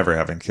 I'm never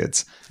having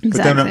kids.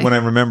 Exactly. But then when I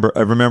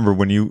remember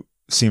when you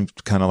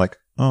seemed kind of like,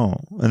 oh,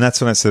 and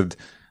that's when I said,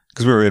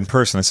 because we were in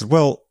person, I said,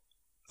 well,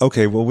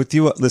 okay, well with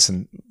you,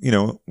 listen,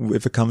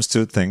 if it comes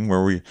to a thing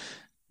where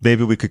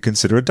maybe we could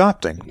consider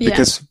adopting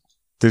because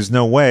there's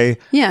no way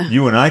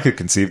you and I could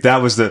conceive.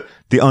 That was the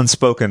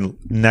unspoken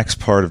next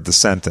part of the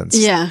sentence.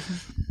 Yeah.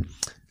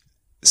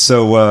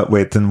 So,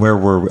 wait, then where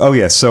were we? Oh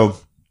yeah. So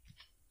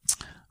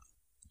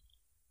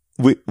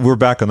we're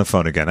back on the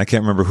phone again. I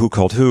can't remember who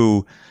called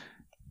who.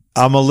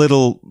 I'm a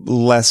little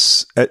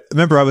less.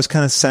 Remember, I was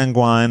kind of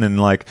sanguine and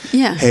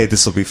hey,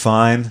 this will be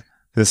fine.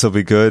 This will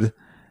be good.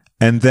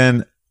 And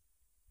then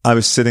I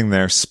was sitting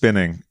there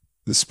spinning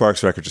the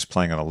Sparks record, just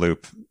playing on a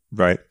loop,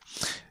 right?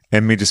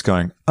 And me just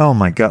going, oh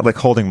my God,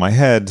 holding my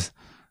head,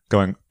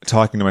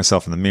 talking to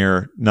myself in the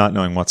mirror, not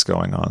knowing what's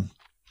going on.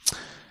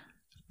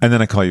 And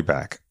then I call you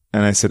back.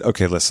 And I said,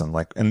 okay, listen,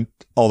 like, and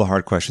all the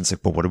hard questions,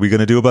 like, but what are we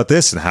going to do about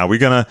this? And how are we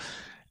going to,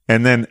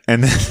 and then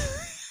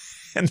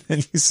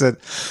you said,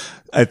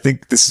 I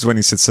think this is when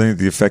you said something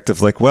to the effect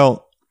of like,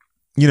 well,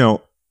 you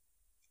know,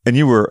 and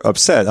you were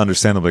upset,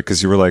 understandably,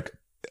 because you were like,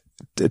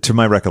 to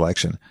my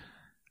recollection,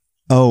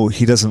 oh,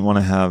 he doesn't want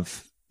to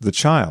have the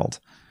child.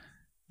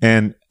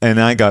 And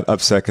I got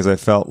upset because I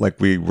felt like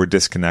we were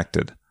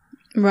disconnected.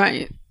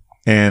 Right.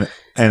 And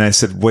I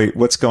said, wait,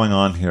 what's going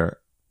on here?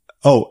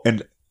 Oh,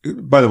 and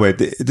by the way,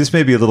 this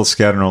may be a little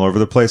scattered all over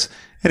the place.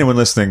 Anyone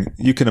listening,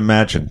 you can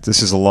imagine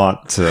this is a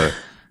lot to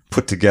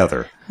put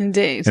together.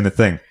 Indeed. In a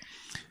thing.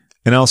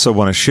 And I also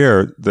want to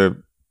share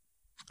the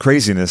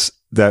craziness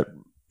that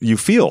you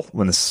feel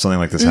when something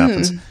like this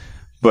happens.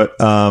 But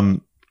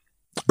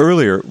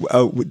earlier,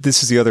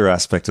 this is the other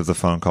aspect of the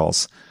phone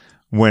calls.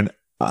 When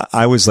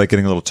I was like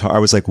getting a little I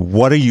was like,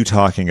 what are you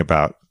talking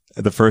about?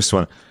 The first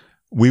one,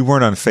 we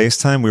weren't on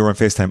FaceTime. We were on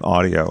FaceTime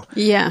audio.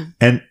 Yeah.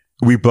 And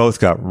we both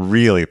got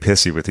really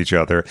pissy with each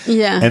other.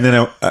 Yeah. And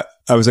then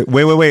I was like,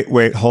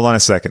 wait, hold on a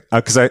second.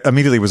 Because I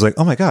immediately was like,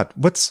 oh my God,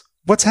 what's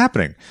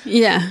happening?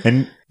 Yeah.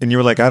 And you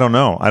were like, I don't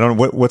know.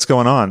 What's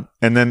going on?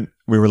 And then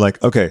we were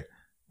like, okay,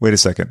 wait a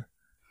second.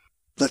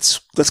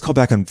 Let's call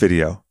back on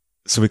video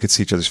so we could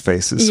see each other's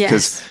faces.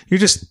 Because you're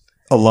just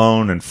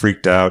alone and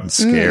freaked out and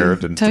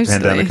scared and totally. The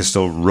pandemic is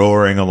still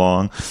roaring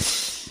along.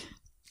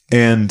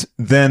 And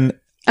then...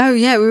 Oh,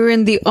 yeah, we were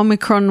in the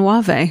Omicron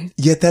wave.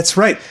 Yeah, that's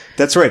right.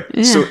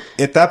 Yeah. So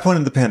at that point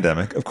in the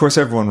pandemic, of course,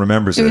 everyone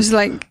remembers it. It was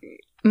like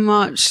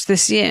March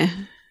this year.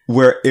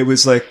 Where it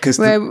was like...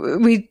 Where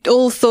we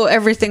all thought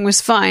everything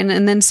was fine,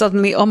 and then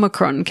suddenly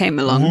Omicron came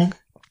along.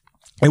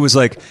 Mm-hmm. It was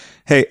like,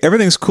 hey,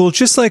 everything's cool,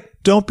 just like,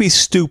 don't be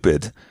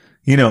stupid.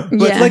 You know,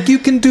 but like you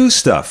can do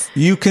stuff.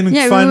 You can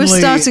finally... we were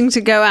starting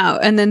to go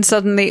out, and then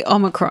suddenly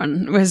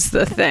Omicron was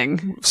the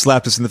thing.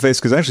 Slapped us in the face,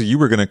 because actually you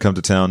were going to come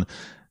to town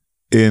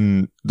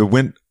in the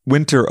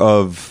winter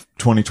of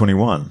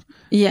 2021.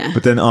 Yeah.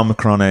 But then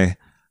Omicron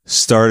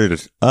started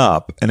it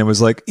up, and it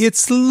was like,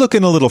 it's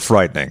looking a little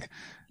frightening.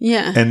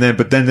 Yeah.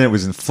 But then it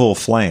was in full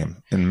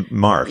flame in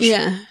March.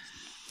 Yeah.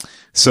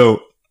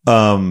 So,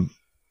 so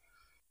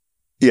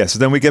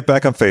then we get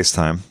back on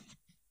FaceTime,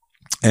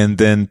 and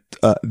then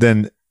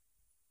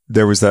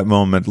there was that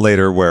moment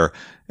later where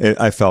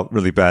I felt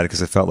really bad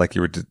because I felt like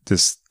you were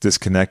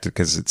disconnected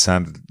because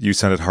you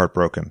sounded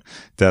heartbroken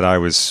that I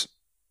was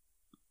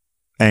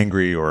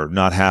angry or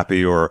not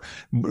happy or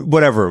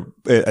whatever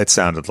it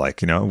sounded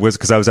like, you know, it was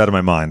because I was out of my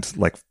mind,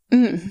 like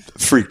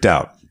freaked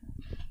out.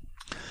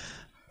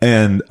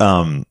 And,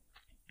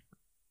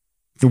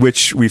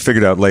 which we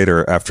figured out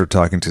later after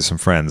talking to some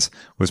friends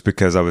was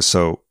because I was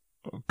so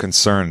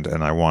concerned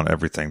and I want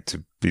everything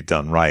to be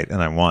done right.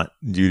 And I want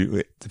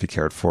you to be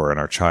cared for and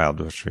our child,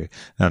 which we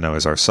now know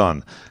is our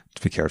son,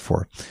 to be cared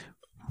for.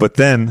 But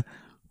then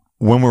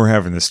when we were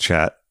having this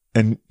chat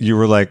and you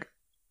were like,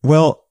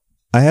 well,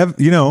 I have,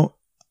 you know,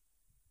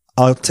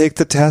 I'll take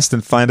the test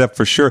and find out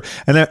for sure.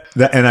 And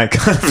I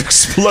kind of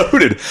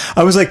exploded.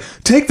 I was like,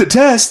 take the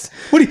test?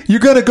 What you're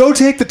going to go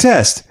take the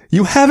test?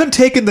 You haven't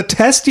taken the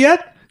test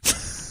yet?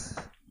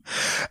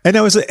 And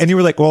you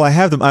were like, well, I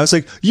have them. I was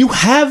like, you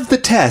have the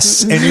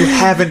tests and you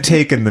haven't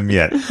taken them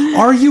yet.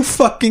 Are you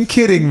fucking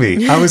kidding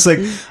me? I was like,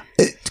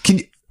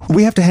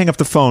 we have to hang up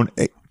the phone.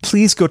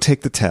 Please go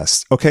take the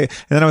test. Okay.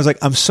 And then I was like,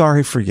 I'm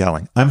sorry for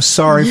yelling. But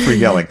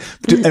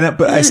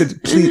I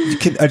said, please,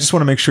 I just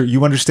want to make sure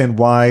you understand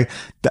why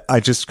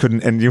I just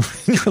couldn't. And you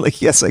were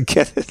like, yes, I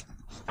get it.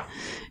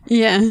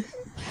 Yeah.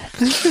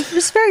 I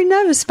was very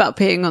nervous about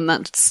peeing on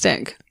that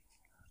stick.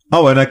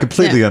 Oh, and I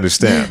completely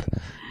understand.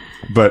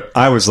 But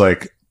I was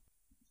like,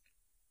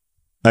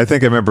 I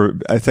think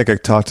I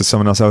talked to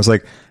someone else. I was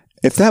like,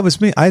 if that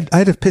was me,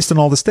 I'd have pissed on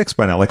all the sticks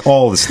by now, like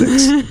all the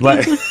sticks.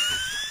 Like,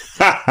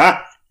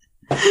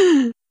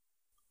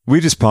 we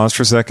just paused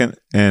for a second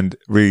and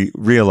we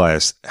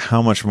realized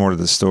how much more to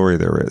the story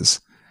there is.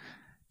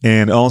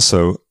 And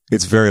also,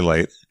 it's very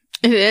late.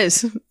 It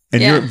is.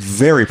 And you're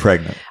very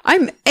pregnant.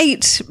 I'm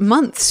 8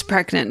 months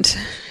pregnant.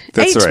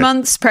 That's 8 right.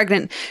 months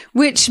pregnant,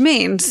 which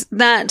means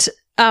that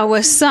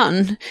our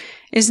son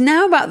is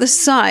now about the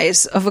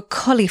size of a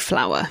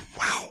cauliflower.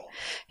 Wow.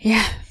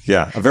 Yeah.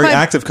 Yeah, a very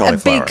active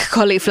cauliflower. A big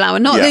cauliflower,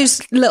 not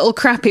those little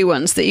crappy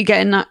ones that you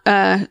get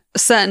in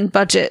certain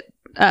budget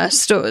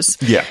stores.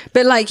 Yeah.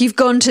 But like you've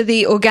gone to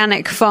the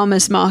organic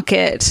farmer's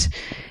market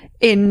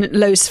in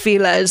Los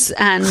Feliz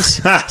and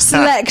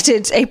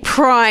selected a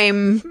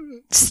prime,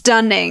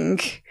 stunning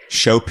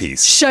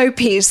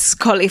showpiece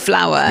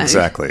cauliflower.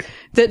 Exactly.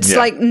 That's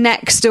like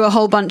next to a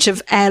whole bunch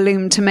of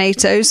heirloom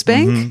tomatoes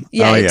big. Mm-hmm.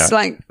 Yeah, it's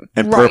like...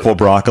 And purple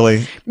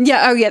broccoli.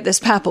 Yeah, oh yeah, there's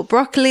purple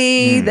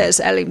broccoli, there's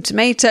heirloom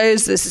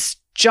tomatoes, there's this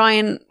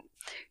giant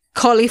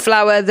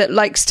cauliflower that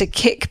likes to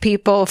kick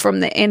people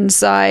from the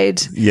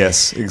inside.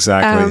 Yes,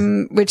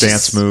 exactly. Which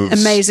dance is moves.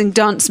 Amazing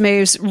dance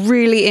moves,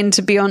 really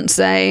into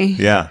Beyonce.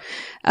 Yeah.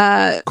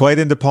 Quite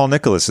into Paul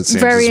Nicholas, it seems,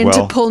 very as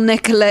well. into Paul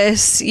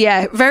Nicholas.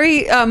 Yeah,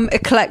 very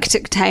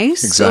eclectic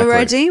taste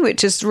already,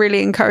 which is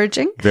really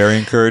encouraging. Very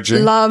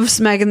encouraging.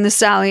 Loves Megan Thee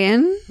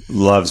Stallion.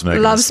 loves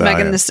Megan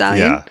Megan Thee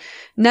Stallion. Yeah.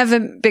 Never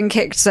been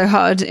kicked so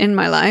hard in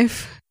my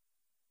life.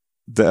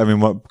 I mean,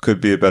 what could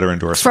be a better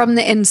endorsement? From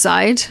the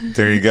inside.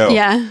 There you go.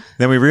 Yeah.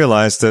 Then we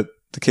realized that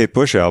the Kate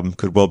Bush album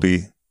could well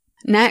be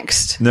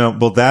next. No,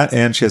 well, that,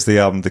 and she has the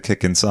album The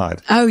Kick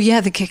Inside. Oh,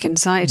 yeah, The Kick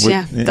Inside.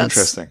 That's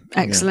interesting.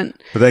 Excellent.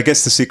 Yeah. But I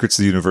guess the secrets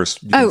of the universe.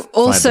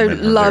 Also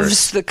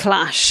loves The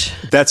Clash.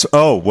 Loves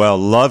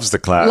The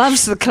Clash.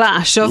 Loves The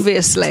Clash,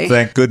 obviously.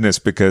 Thank goodness,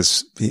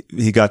 because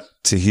he got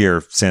to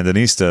hear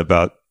Sandinista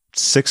about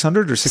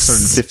 600 or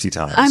 650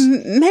 times.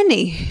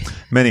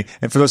 Many.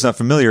 And for those not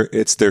familiar,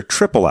 it's their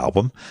triple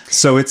album.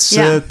 So it's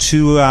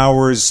 2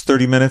 hours,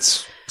 30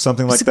 minutes,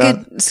 something like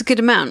that. It's a good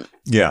amount.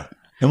 Yeah.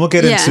 And we'll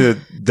get into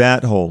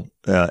that whole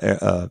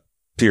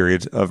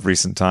period of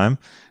recent time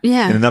in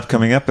an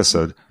upcoming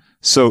episode.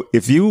 So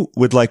if you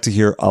would like to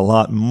hear a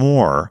lot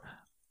more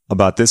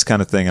about this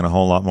kind of thing and a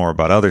whole lot more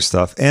about other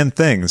stuff and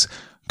things,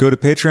 go to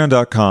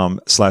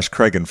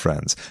patreon.com/Craig and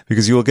Friends,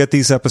 because you will get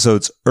these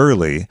episodes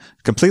early,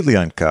 completely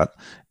uncut,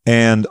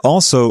 and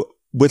also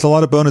with a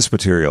lot of bonus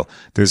material.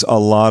 There's a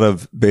lot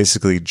of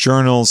basically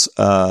journals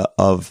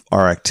of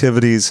our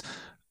activities,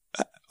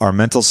 our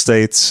mental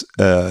states,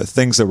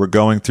 things that we're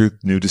going through,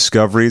 new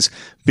discoveries,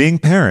 being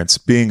parents,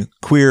 being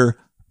queer,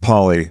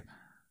 poly,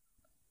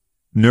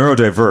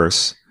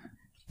 neurodiverse.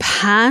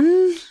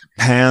 Pan?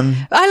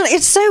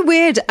 It's so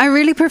weird. I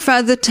really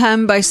prefer the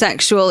term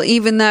bisexual,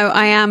 even though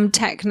I am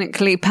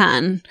technically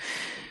pan.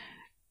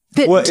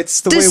 But well,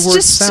 it's the way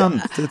words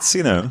sound. It's,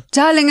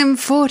 Darling, I'm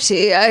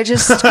 40. I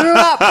just grew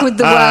up with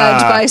the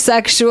word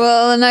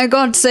bisexual and I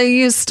got so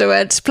used to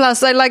it.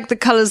 Plus, I like the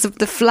colors of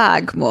the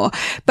flag more.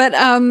 But,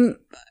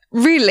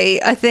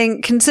 really, I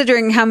think,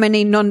 considering how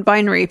many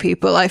non-binary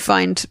people I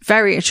find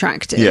very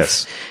attractive.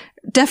 Yes.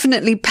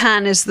 Definitely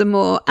pan is the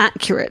more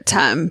accurate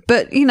term.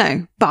 But,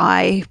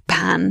 bi,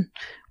 pan,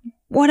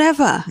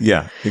 whatever.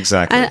 Yeah,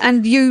 exactly.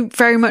 And you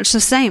very much the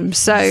same.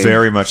 So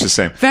very much the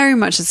same. Very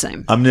much the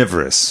same.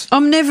 Omnivorous.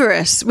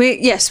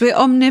 We're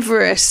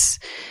omnivorous.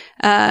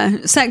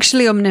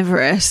 Sexually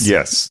omnivorous.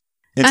 Yes.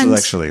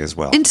 Intellectually as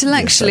well.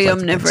 Intellectually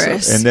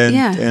omnivorous. So.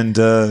 And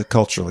then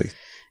culturally.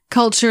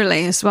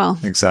 Culturally as well.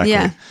 Exactly.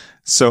 Yeah.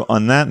 So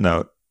on that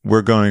note,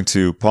 we're going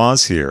to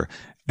pause here,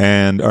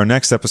 and our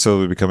next episode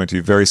will be coming to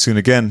you very soon.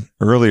 Again,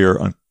 earlier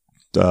on,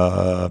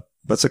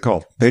 what's it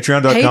called?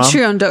 Patreon.com?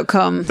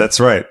 Patreon.com. That's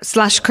right.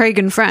 /Craig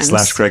and Friends.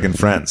 /Craig and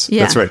Friends.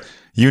 Yeah. That's right.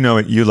 You know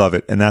it. You love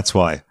it. And that's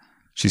why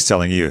she's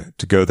telling you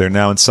to go there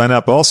now and sign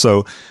up.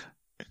 Also,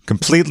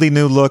 completely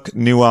new look,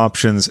 new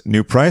options,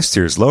 new price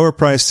tiers, lower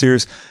price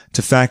tiers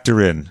to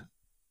factor in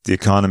the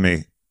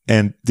economy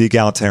and the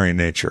egalitarian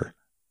nature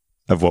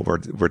of what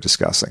we're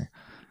discussing.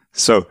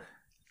 So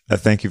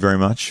thank you very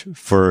much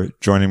for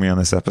joining me on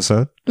this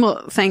episode.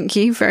 Well, thank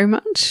you very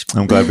much.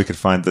 I'm glad we could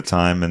find the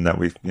time and that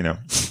we,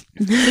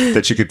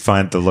 that you could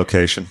find the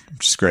location,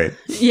 which is great.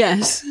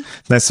 Yes.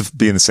 Nice to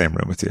be in the same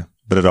room with you,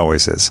 but it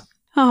always is.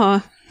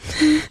 Oh,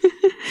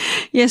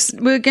 yes,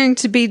 we're going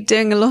to be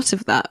doing a lot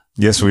of that.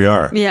 Yes, we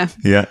are. Yeah.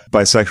 Yeah.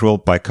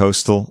 Bisexual,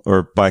 bicoastal,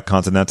 or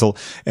bicontinental.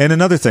 And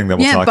another thing that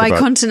we'll talk about. Yeah,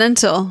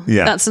 bicontinental.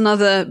 Yeah. That's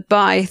another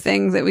bi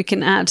thing that we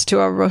can add to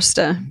our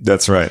roster.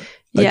 That's right.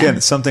 Yeah.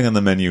 Again, something on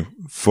the menu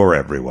for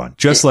everyone,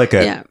 just like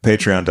at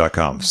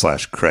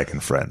patreon.com/Craig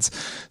and Friends.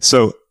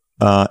 So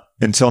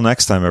until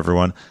next time,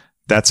 everyone,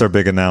 that's our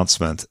big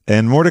announcement.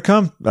 And more to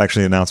come,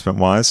 actually,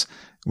 announcement-wise.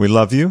 We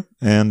love you,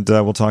 and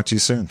we'll talk to you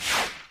soon.